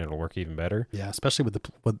support, then it'll work even better. Yeah, especially with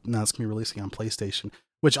now it's gonna be releasing on PlayStation,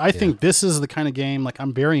 which I think this is the kind of game. Like,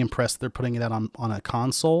 I'm very impressed they're putting it out on a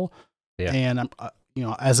console. Yeah, and I'm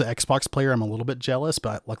as an Xbox player, I'm a little bit jealous,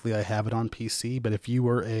 but luckily I have it on PC. But if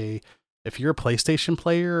you're a PlayStation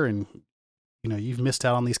player and you've missed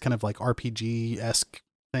out on these kind of like RPG-esque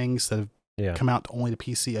things that have come out only to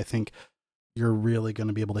PC, I think you're really going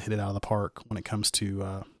to be able to hit it out of the park when it comes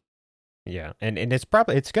to. And it's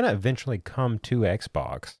going to eventually come to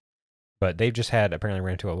Xbox, but they've just apparently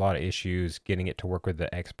ran into a lot of issues getting it to work with the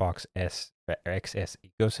Xbox XS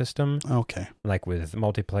ecosystem. Okay. Like with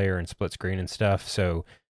multiplayer and split screen and stuff. So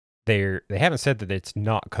they haven't said that it's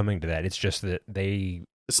not coming to that. It's just that they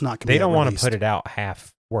don't want to put it out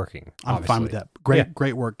half working. I'm fine with that.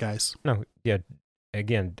 Great work, guys. No, yeah.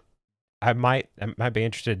 Again, I might be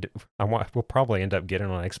interested. We'll probably end up getting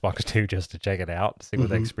on Xbox 2 just to check it out, see what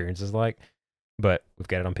the experience is like. But we've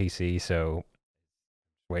got it on PC, so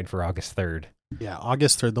waiting for August 3rd. Yeah,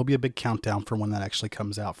 August 3rd. There'll be a big countdown for when that actually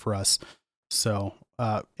comes out for us. So,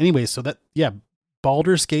 anyway,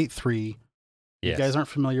 Baldur's Gate 3. Yes. You guys aren't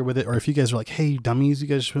familiar with it, or if you guys are like, hey, dummies, you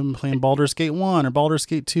guys should have been playing Baldur's Gate 1 or Baldur's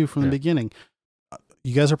Gate 2 from the beginning.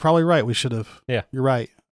 You guys are probably right. We should have. Yeah. You're right.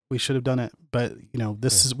 We should have done it. But,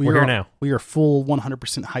 we're here now. We are full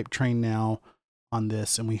 100% hype train now on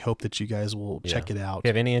this, and we hope that you guys will check it out. If you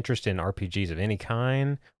have any interest in RPGs of any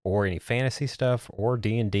kind, or any fantasy stuff, or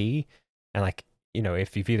D&D, and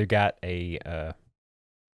if you've either got if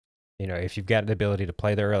you've got the ability to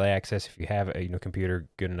play the early access, if you have a computer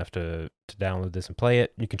good enough to download this and play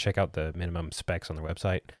it, you can check out the minimum specs on their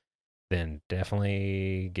website. Then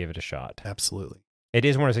definitely give it a shot. Absolutely. It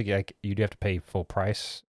is one of those, you do have to pay full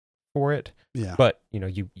price for it. Yeah. But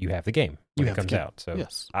you have the game when it comes out, so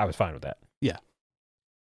yes. I was fine with that. Yeah.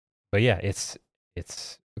 But yeah, it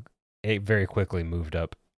very quickly moved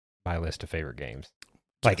up my list of favorite games.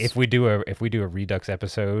 Like if we do a Redux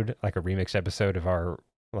episode, like a remix episode of our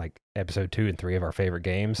episode 2 and 3 of our favorite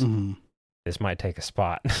games, this might take a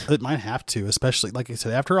spot. It might have to, especially like I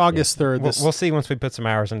said, after August 3rd. We'll see once we put some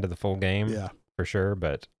hours into the full game. Yeah, for sure.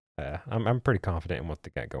 But I'm pretty confident in what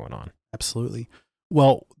they got going on. Absolutely.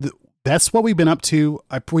 Well, that's what we've been up to.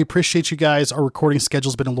 We appreciate you guys. Our recording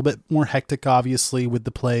schedule's been a little bit more hectic, obviously, with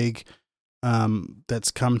the plague that's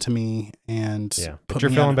come to me. And but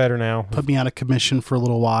you're feeling better now. Put me out of commission for a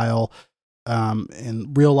little while.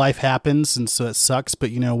 And real life happens, and so it sucks. But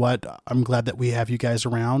you know what? I'm glad that we have you guys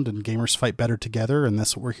around, and gamers fight better together, and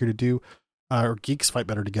that's what we're here to do. Or geeks fight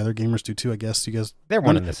better together. Gamers do too, I guess. You guys, they're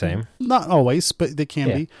one and the same. Not always, but they can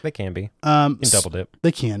be. They can be. You can double dip.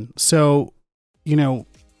 They can. So,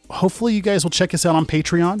 hopefully you guys will check us out on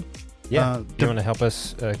Patreon. Yeah, if you want to help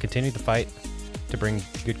us continue the fight to bring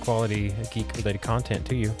good quality geek-related content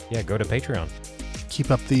to you, go to Patreon.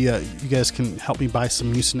 Keep up the you guys can help me buy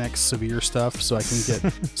some Mucinex Severe stuff so I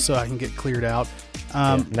can get cleared out.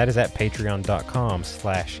 And that is at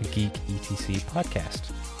patreon.com/geeketc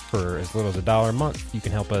podcast. For as little as $1 a month, you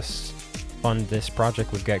can help us fund this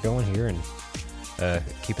project we've got going here and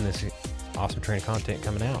keeping this awesome train of content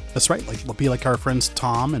coming out. That's right. Be like our friends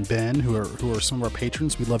Tom and Ben, who are some of our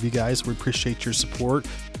patrons. We love you guys. We appreciate your support,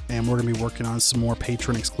 and we're gonna be working on some more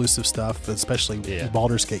patron exclusive stuff, especially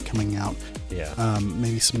Baldur's Gate coming out. Yeah.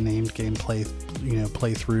 Maybe some named gameplay,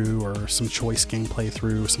 playthrough, or some choice game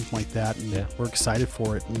playthrough, something like that. And we're excited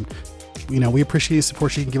for it. And we appreciate the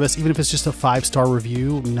support you can give us, even if it's just a 5-star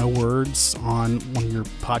review, no words, on one of your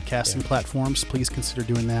podcasting platforms. Please consider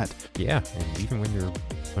doing that. Yeah, and even when you're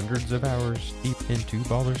hundreds of hours deep into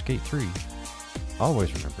Baldur's Gate 3,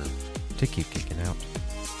 always remember to keep geeking out.